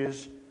and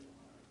his,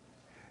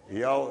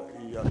 y'all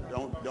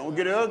don't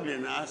get ugly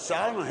now.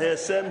 Solomon had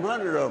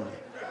 700 of them.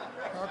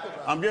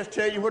 I'm just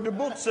telling you what the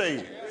book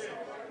says.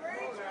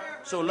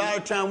 So a lot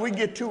of times we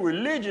get too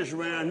religious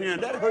around here,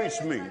 and that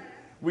hurts me.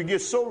 We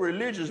get so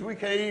religious we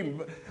can't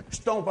even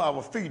stomp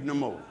our feet no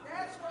more.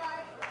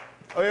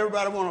 Or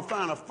everybody want to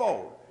find a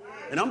fault.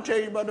 And I'm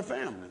telling you about the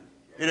family.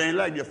 It ain't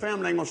like your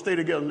family ain't going to stay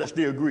together unless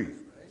they agree.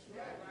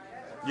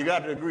 You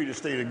got to agree to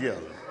stay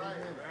together.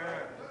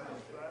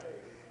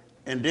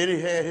 And then he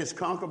had his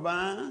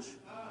concubines,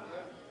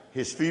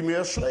 his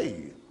female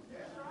slave,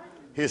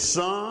 his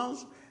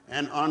sons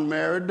and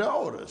unmarried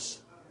daughters,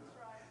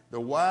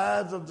 the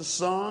wives of the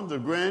sons, the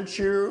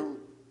grandchildren,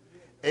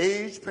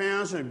 aged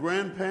parents and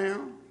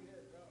grandparents,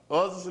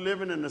 others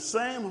living in the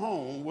same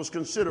home was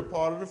considered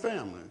part of the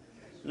family.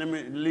 Let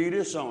me leave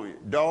this on you.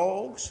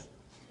 Dogs,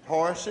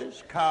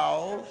 horses,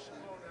 cows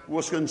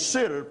was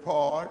considered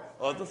part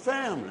of the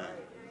family.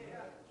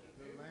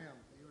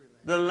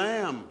 The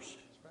lambs,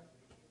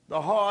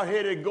 the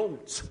hard-headed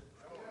goats,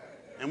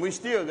 and we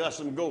still got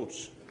some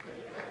goats.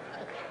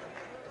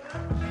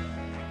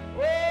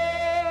 Oh,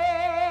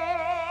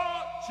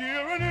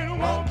 children, it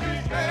won't be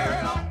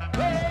very long.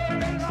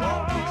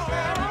 Won't be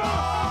very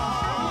long.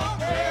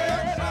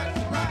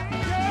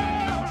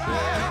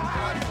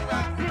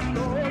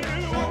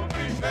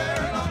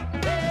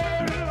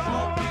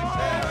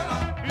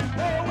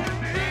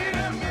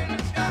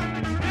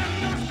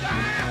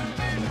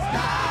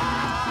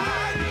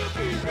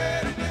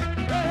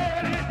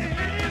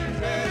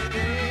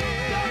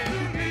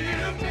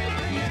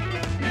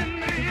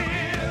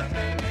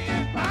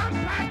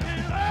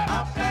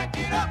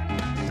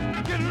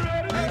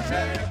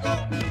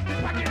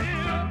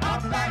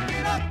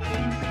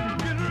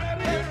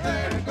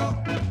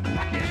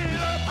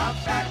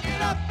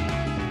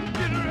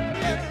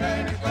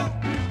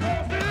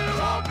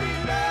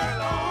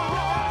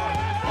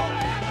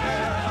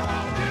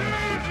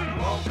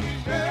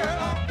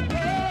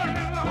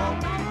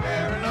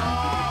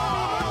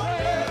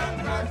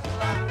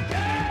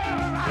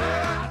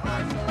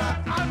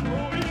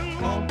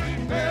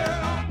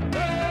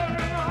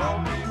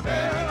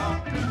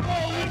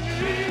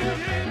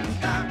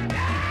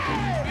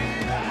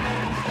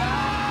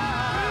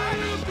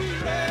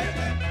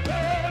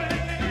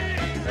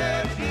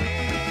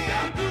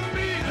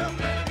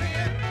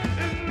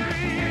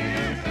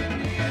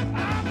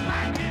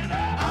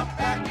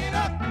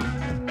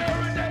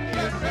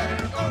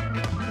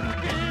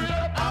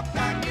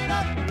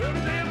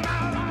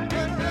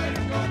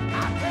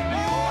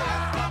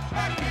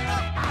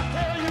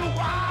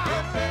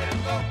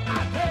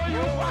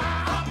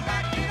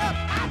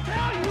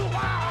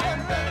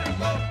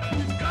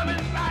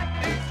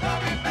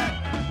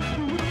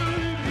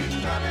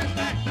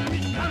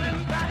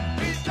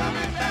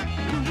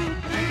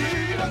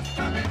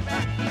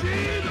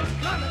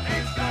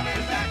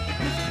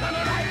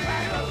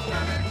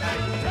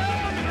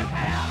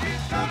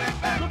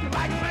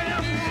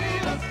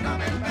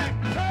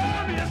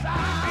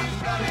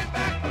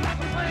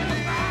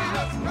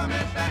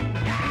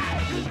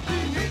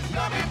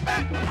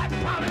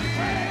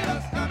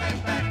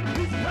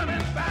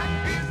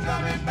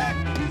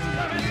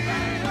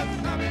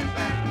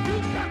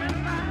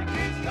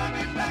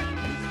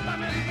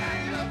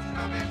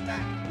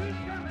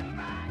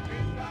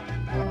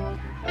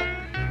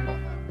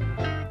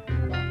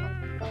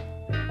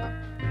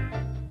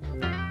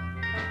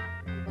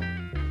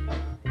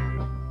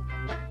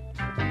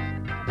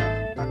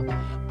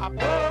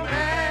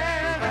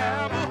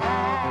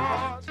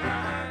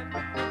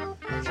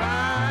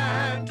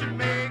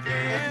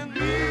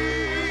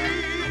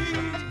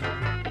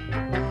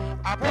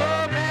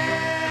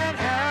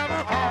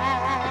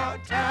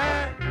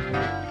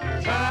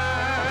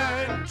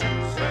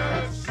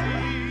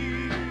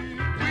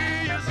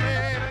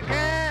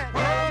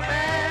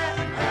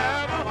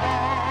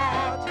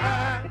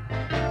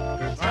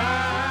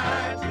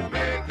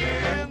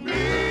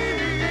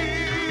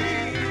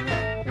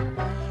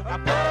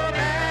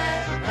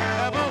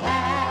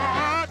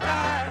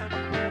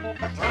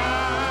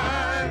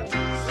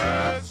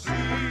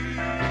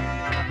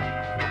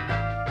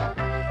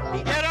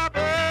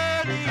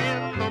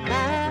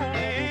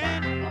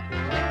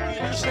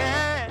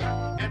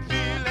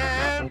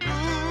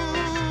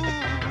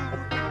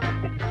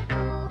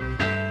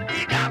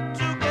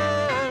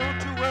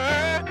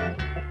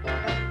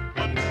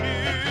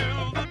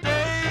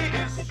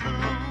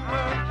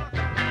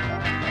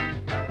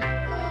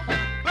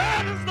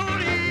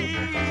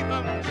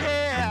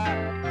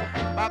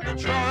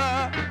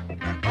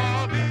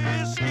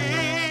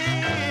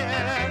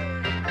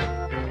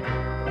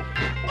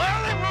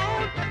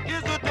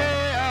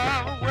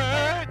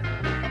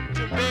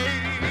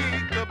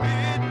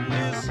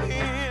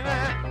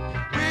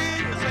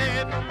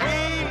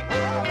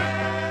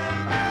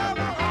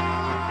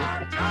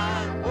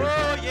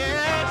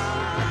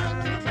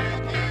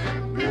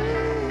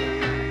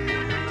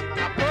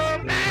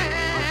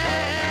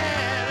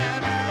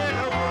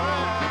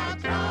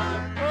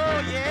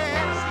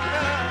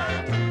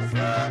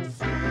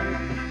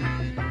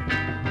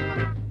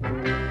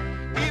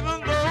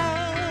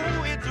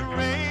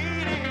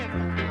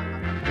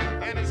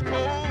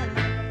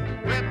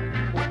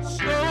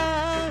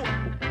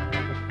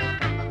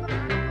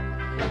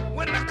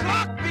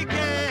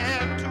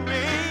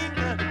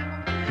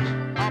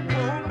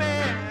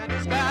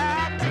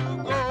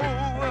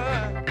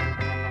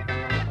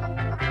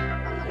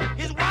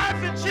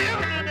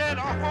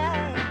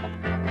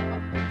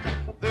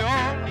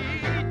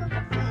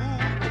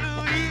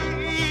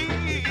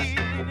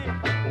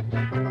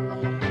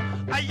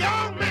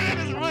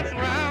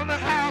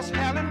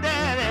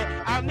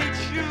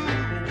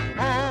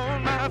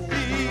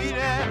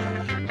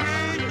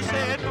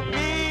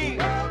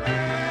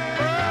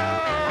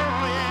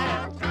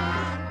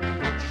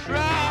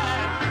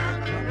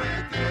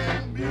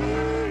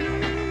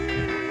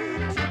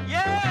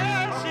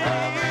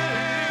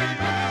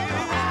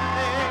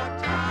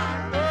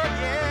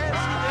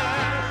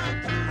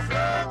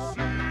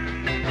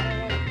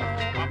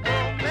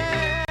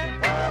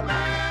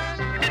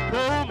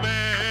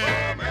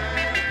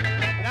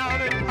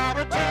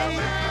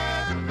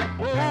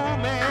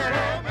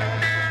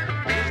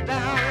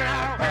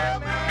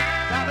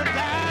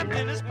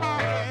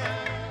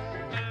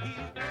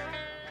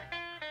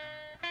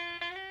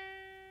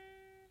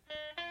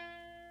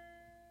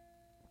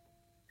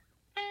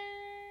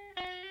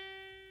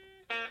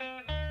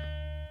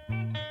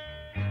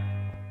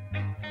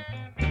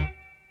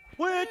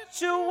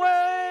 which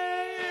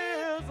way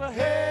is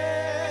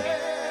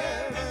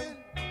heaven?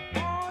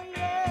 Oh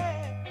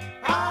yeah,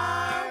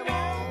 I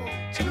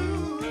want to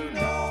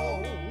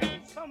know.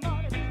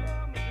 Somebody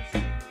tell me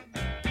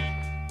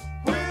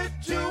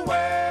which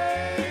way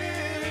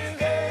is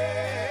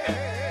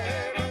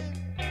heaven?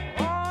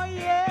 Oh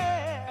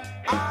yeah,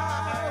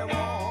 I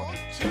want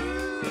to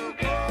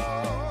go.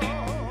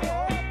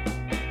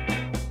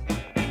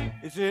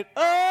 Is it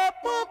up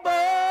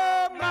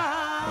above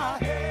my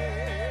head?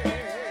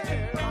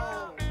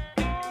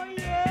 Oh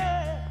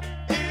yeah.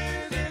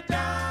 Is it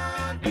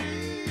down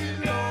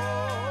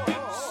below?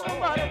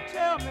 Somebody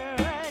tell me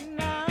right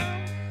now.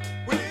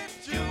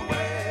 Which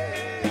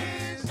way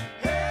is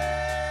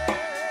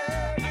heaven?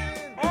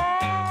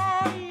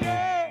 Oh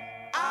yeah.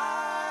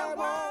 I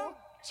want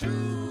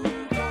to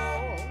go.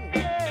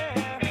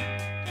 Yeah,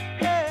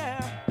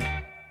 yeah.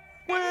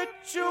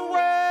 Which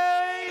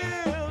way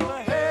is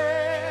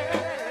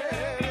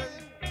heaven?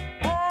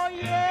 Oh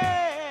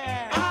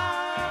yeah.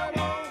 I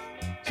want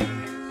to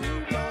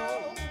go.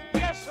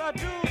 Yes, I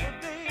do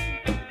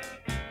believe.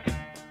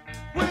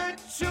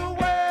 Which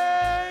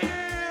way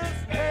is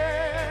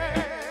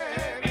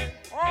heaven?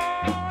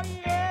 Oh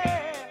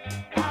yeah.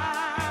 I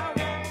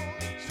want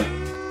to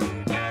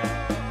go.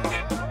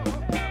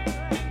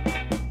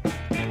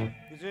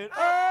 Is it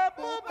up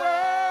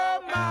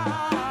above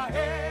my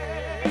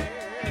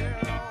head?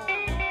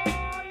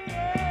 Oh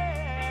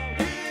yeah.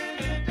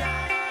 Is it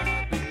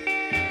down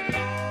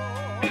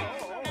below?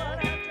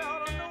 Somebody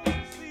ought to know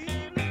this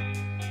evening.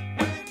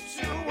 Which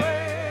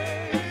way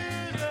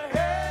is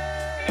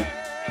heaven?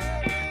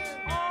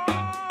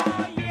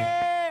 Oh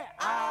yeah.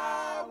 I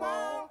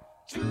want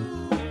to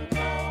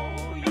go.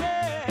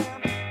 Yeah.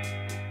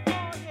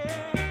 Oh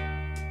yeah.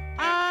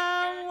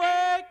 I'm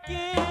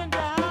working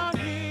down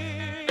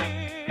here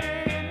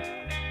in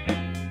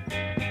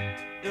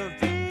the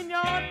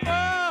vineyard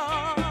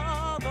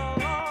for the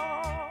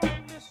Lord.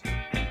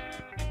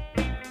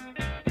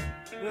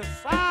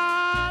 Yes, I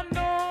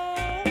know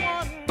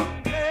one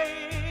day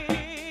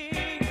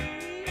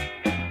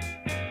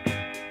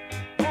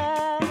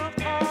gonna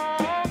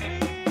call me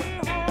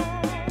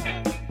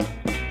home.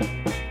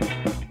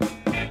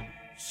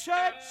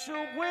 Church,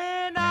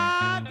 when I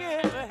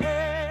get to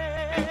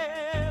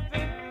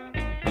heaven,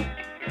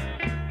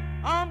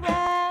 I'm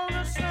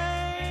gonna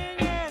sing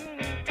and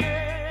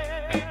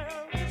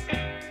tell.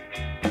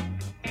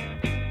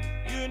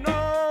 You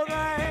know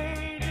the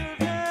angels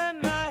in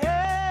the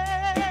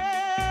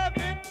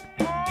heaven,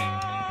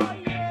 oh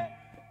yeah,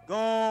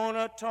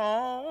 gonna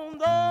tone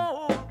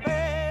those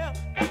bells.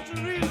 That's the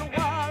reason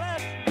why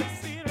that's the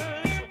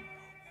scenery.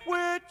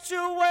 Which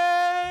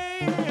way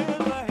is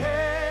the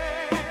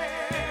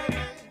heaven?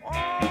 Oh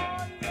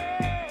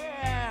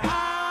yeah, I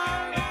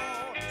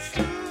want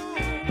to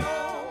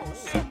know.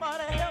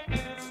 Somebody help me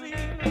this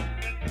evening.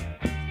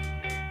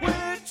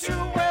 Which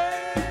way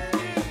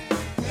is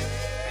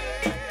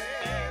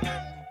heaven?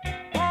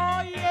 Oh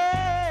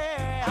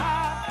yeah, I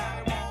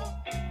want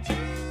to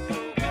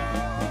go.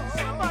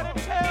 Somebody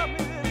tell me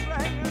this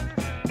right now.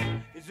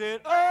 Is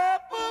it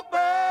up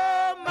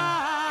above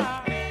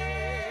my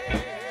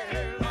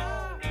head?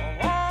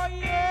 Oh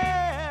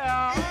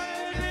yeah.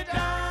 Is it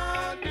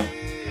down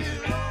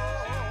below?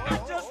 I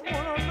just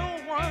wanna know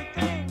one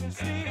thing to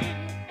see.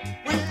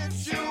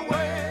 Which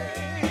way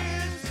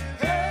is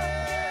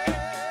heaven?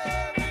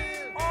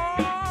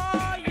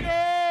 Oh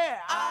yeah.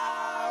 I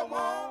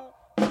want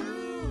to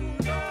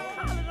go.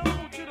 Holly, I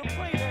want you to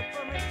play that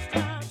for me this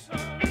time,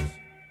 sons.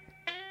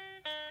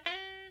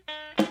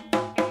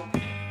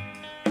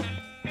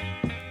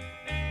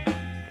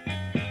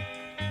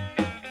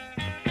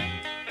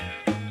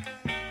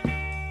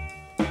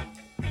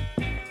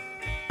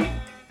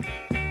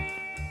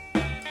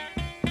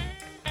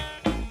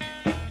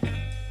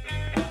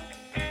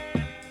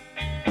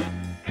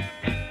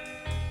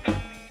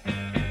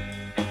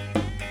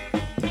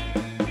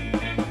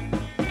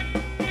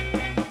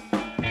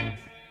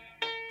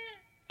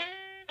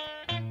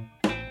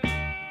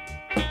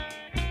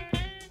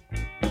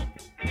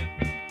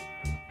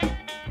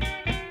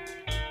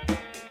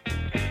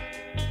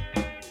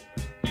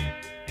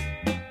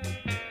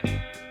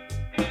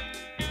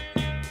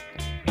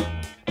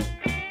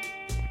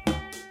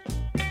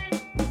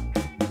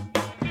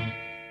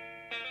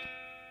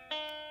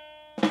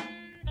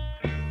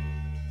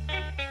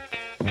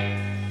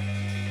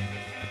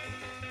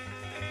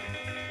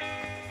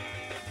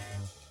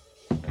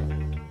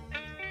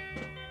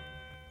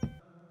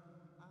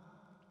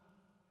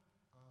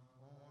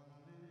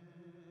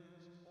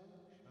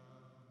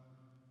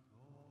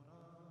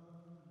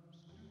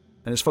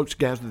 And as folks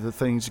gather the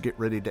things to get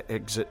ready to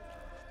exit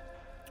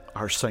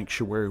our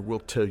sanctuary, we'll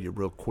tell you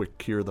real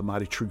quick here, the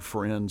Mighty True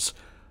Friends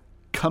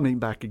coming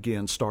back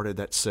again started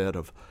that set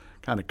of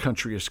kind of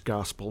countryish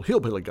gospel,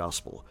 hillbilly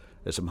gospel,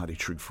 as the Mighty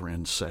True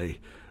Friends say.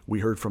 We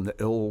heard from the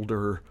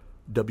elder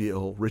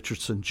W.L.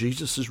 Richardson,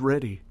 Jesus is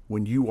ready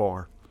when you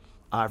are.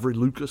 Ivory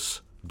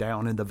Lucas,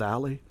 Down in the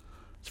Valley.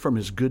 It's from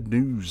his Good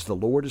News, The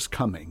Lord is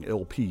Coming,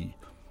 LP,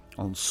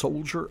 on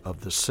Soldier of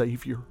the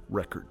Savior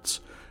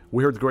Records.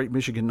 We heard the Great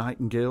Michigan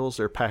Nightingales.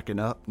 They're packing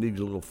up. Need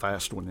a little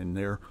fast one in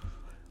there.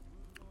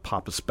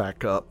 Pop us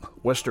back up.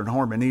 Western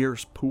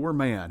Harmoniers, Poor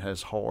Man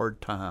Has Hard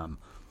Time.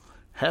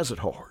 Has it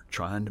hard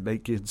trying to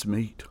make ends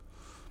meet.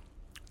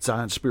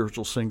 Zion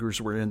Spiritual Singers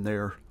were in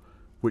there.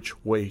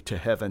 Which Way to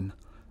Heaven.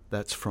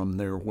 That's from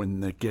their When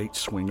the Gates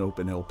Swing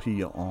Open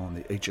LP on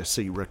the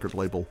HSC record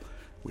label,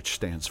 which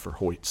stands for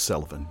Hoyt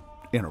Sullivan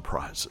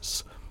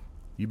Enterprises.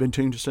 You've been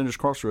tuned to Sinners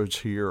Crossroads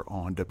here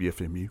on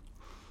WFMU.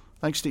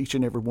 Thanks to each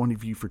and every one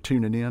of you for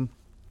tuning in.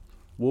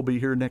 We'll be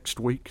here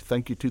next week.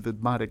 Thank you to the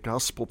mighty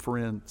gospel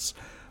friends,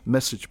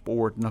 message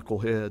board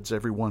knuckleheads,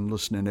 everyone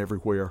listening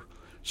everywhere.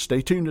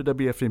 Stay tuned to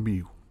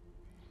WFMU.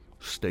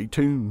 Stay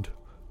tuned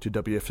to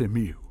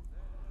WFMU.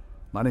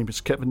 My name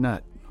is Kevin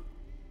Nutt.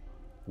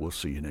 We'll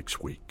see you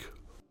next week.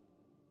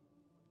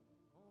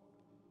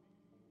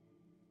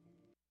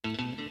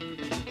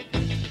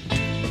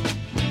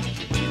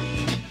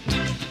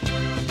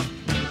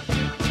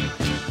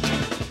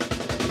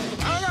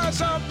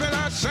 Something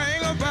I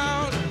sing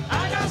about.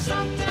 I got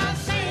something I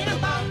sing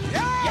about.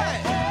 Yeah.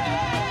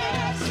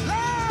 Yes.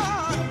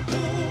 Lord.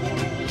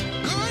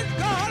 Good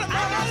God Almighty.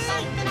 I got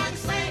something I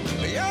sing.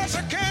 Yes,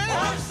 I can.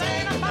 I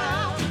sing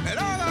about. And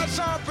I got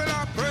something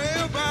I pray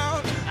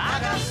about. I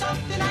got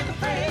something I can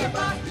pray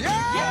about.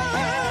 Yeah.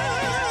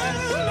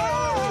 Yes.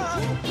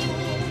 Lord.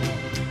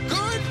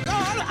 Good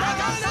God Almighty. I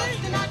got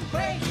something I can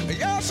pray.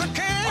 Yes, I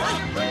can. I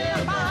can pray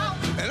about.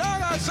 And I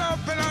got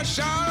something I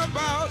shout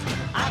about.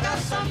 I got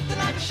something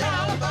I can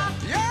shout about.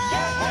 Yeah,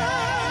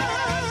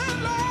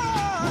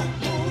 Lord.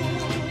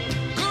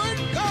 Good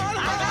God, I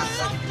got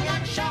something I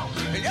can shout.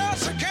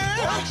 Yes, I can.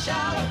 I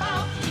shout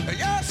about.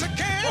 Yes, I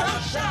can.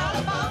 I shout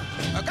about.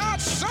 I got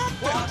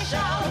something. I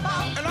shout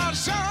about. And I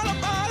shout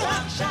about it.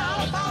 I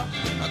shout about.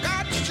 I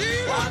got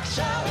Jesus. I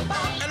shout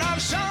about. And I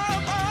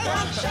shout about it.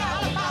 I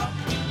shout about.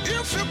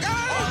 If you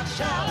got it. I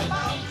shout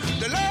about.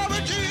 The love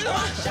of Jesus.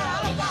 I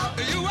shout about.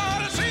 You ought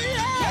to see it.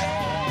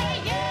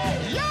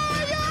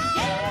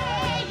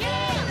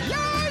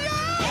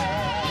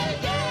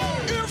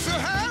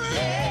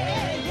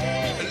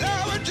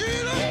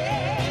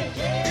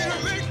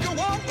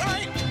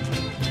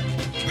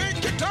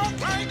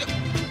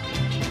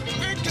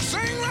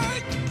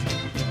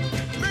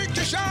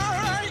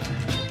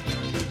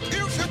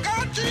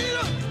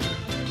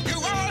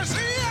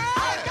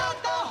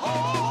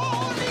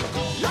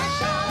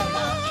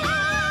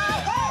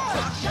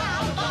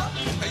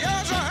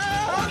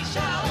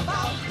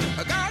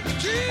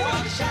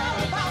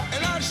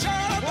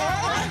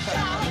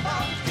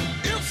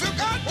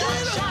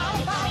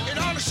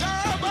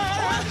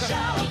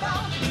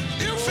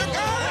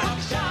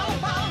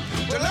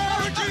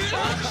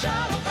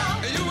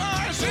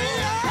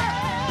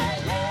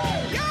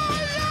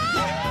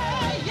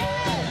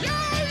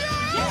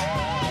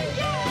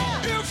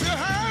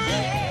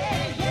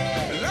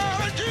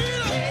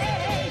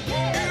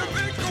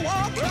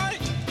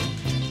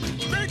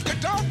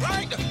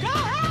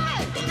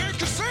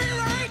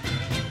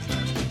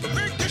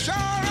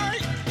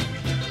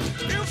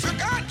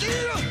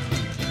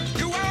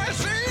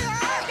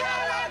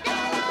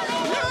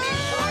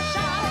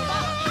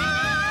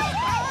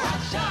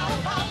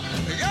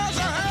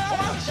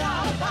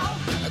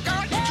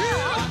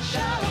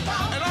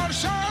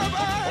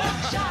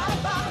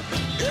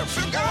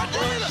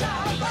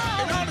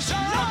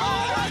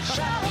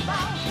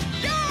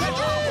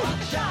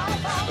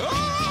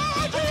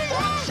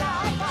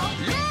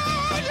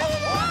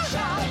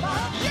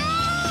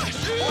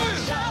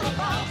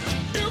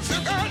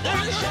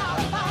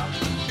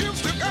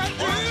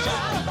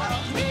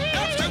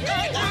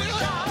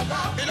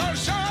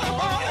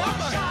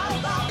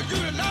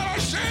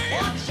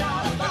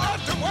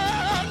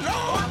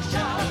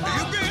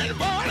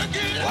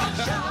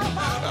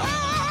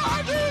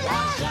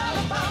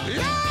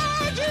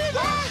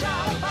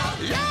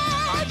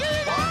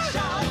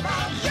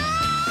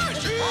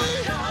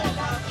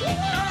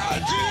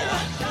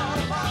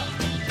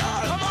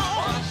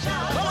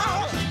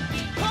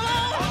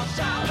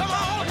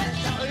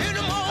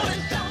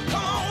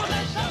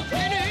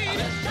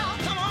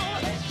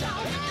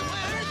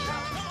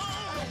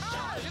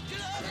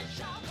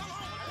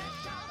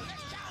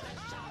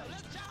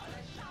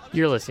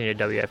 You're listening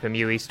to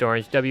WFMU East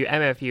Orange,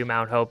 WMFU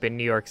Mount Hope in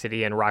New York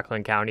City and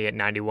Rockland County at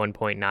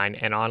 91.9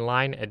 and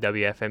online at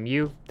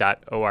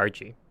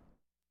WFMU.org.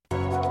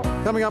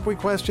 Coming up, we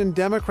question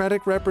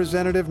Democratic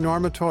Representative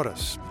Norma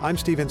Torres. I'm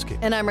Steve Inskeep.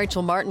 And I'm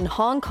Rachel Martin.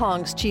 Hong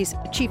Kong's chief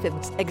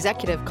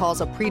executive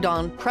calls a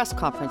pre-dawn press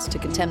conference to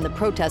condemn the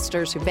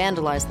protesters who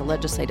vandalized the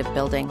legislative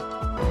building.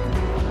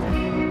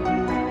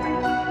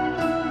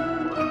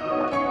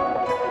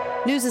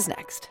 News is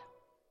next.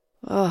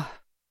 Ugh.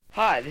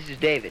 Hi, this is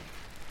David.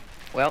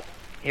 Well,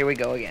 here we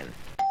go again.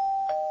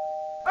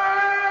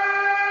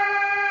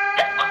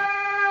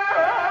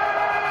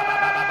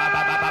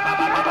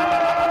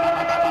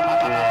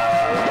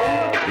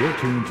 You're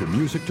tuned to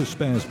Music to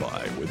Spaz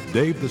By with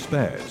Dave the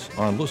Spaz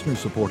on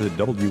listener-supported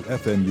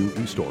WFMU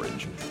East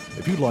Orange.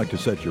 If you'd like to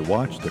set your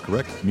watch, the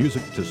correct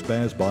Music to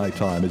Spaz By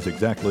time is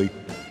exactly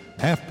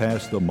 1/2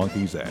 past the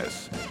monkey's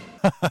ass.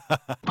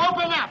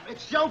 Open up!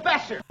 It's Joe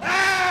Besser!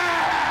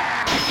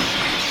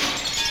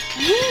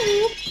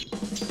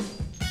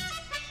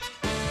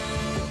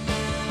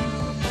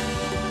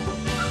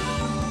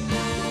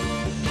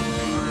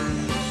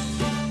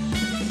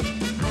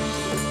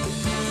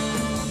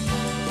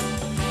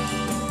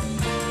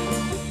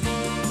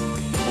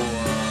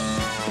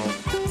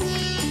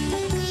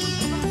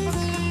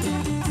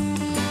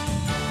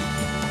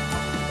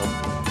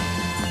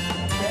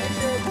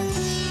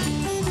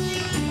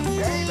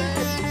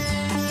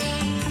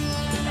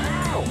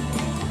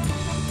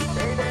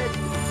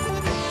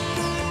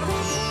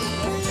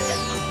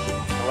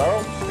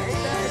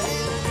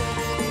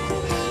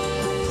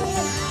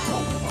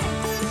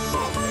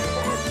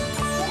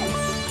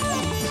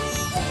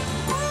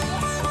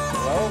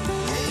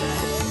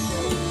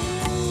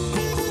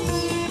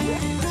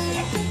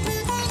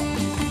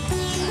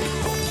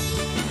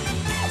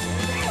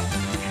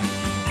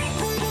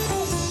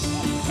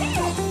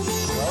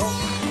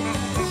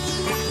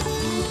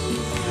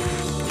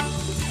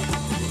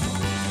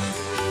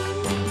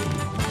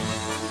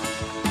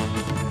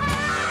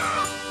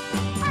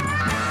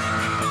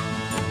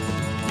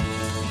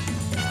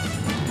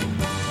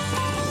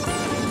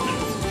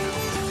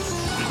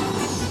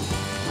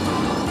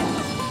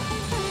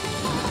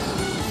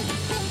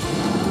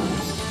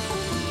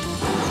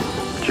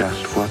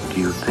 Just what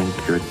do you think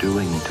you're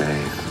doing,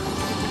 Dave?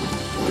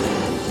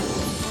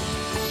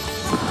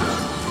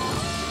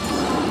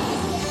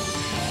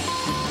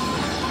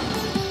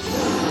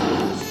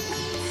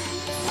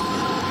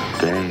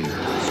 Dave,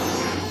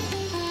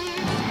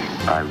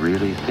 I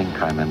really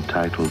think I'm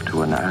entitled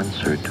to an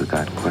answer to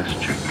that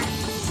question.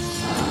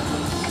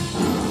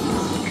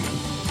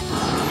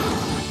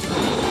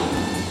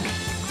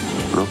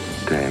 Look,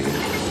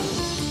 Dave,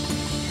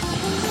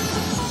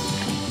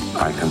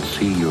 I can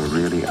see you're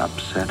really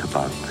upset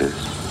about this.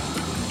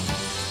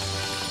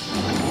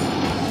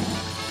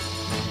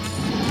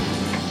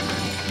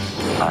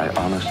 I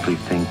honestly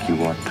think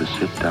you ought to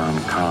sit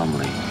down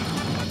calmly,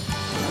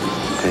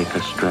 take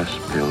a stress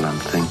pill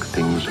and think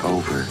things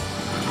over.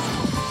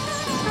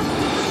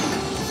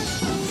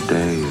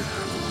 Dave,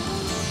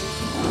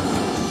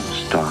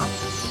 stop.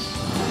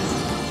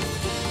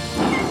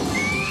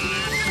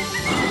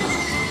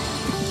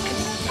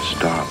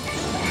 Stop,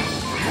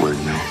 will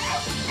you?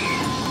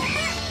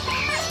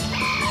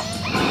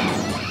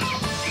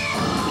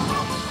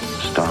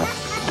 Stop,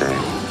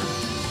 Dave.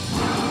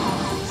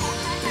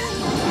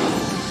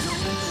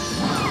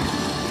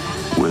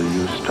 Will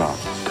you stop,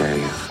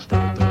 Dave?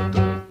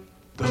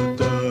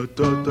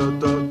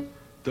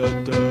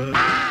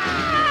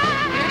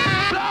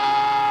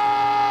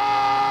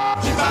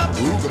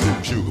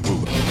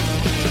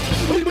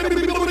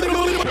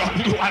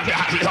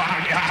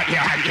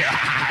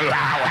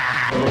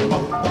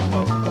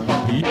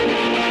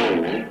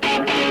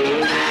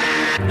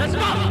 Let's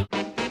go!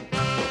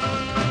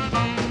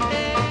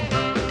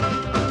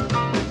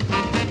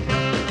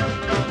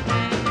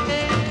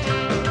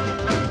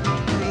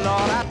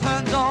 Lord, I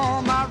turns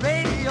on my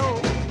radio.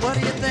 What do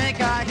you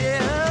think I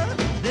hear?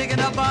 Digging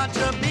a bunch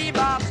of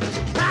bebops,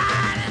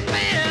 riding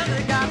men.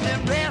 They got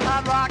them red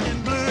hot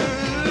rockin'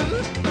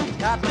 blues.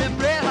 Got them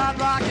red hot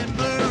rockin'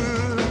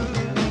 blues.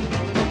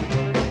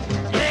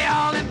 Yeah,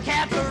 all them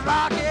cats are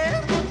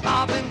rockin',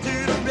 off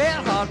into the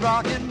red hot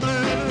rockin' blues.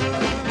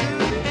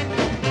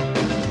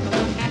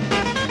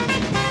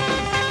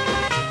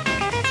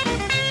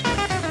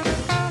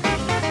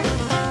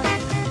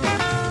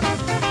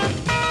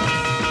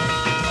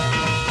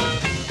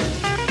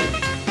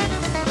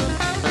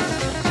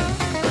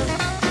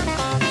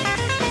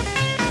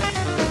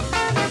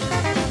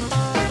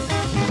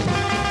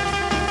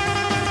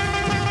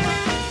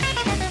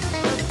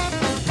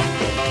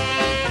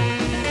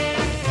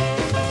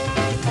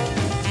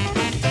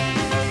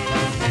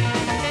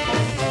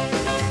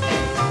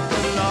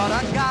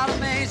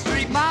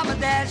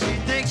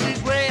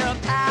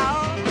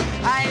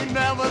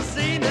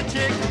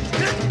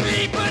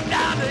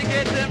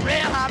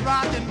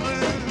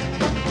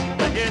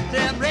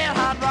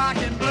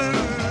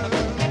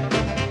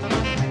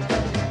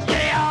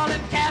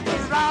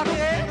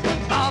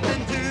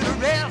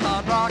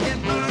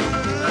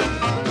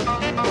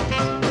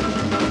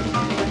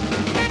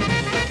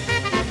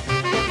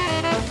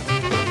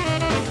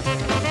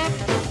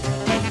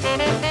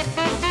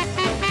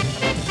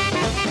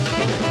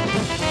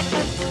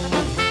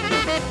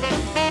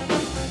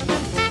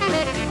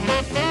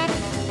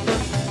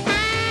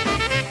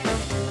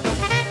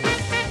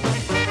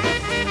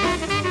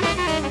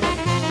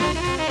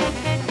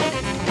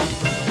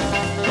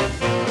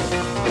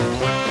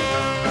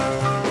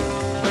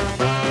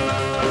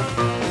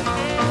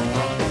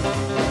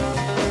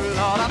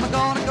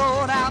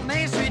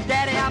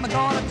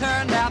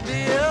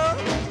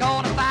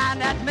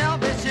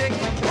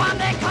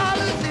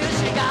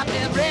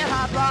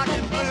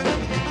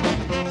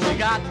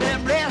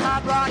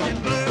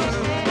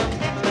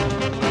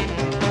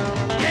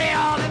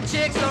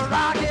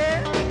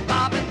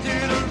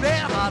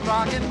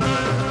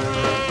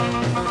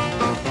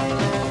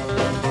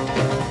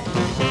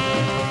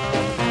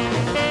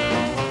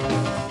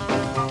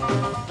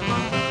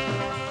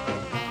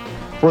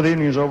 Before the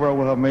evening is over, I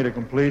will have made a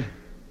complete,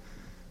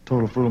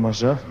 total fool of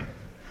myself.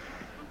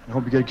 I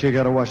hope you get a kick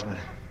out of watching it.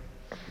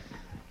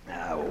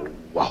 Wow.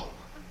 Wow.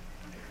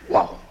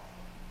 Wow.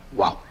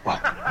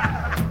 Wow.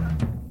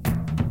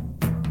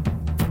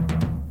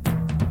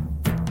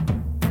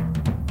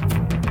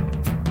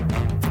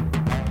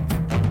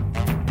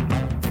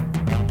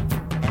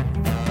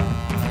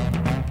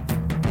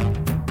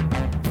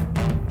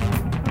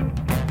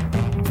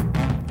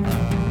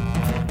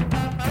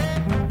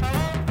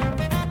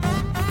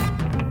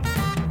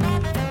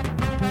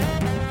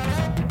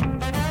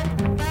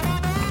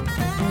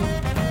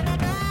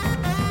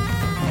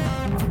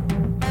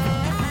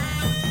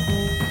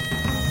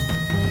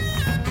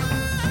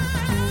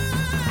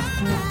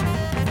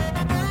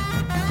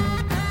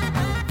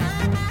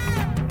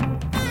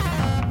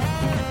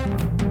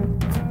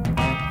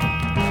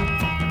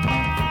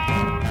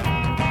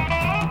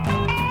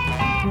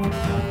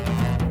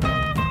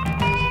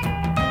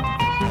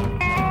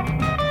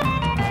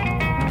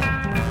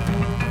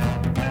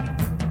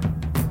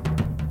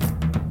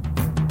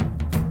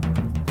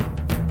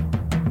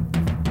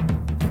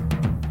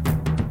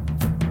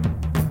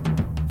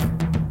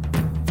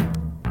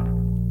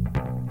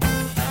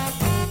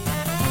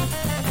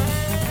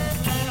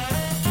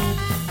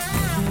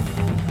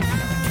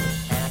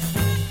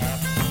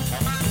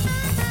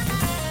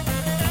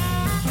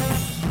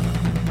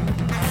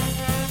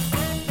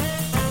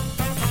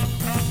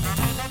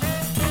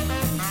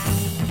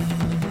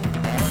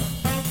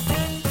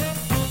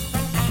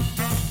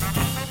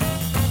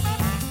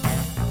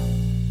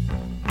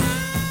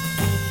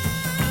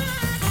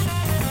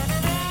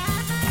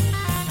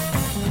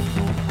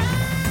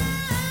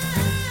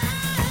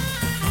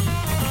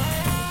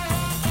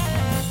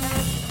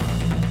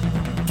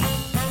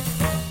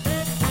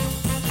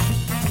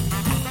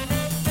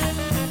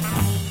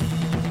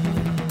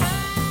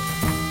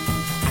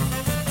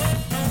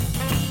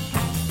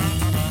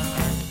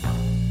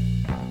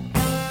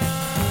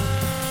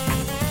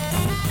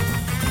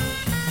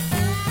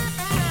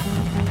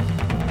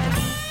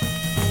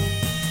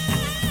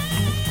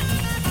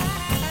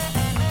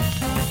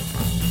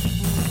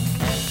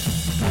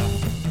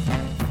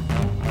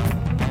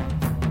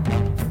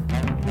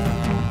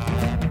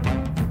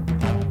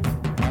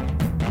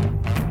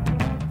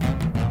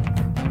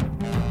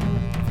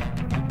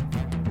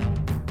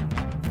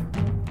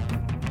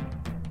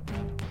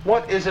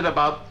 What is it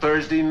about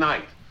Thursday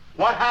night?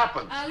 What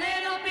happened? A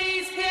little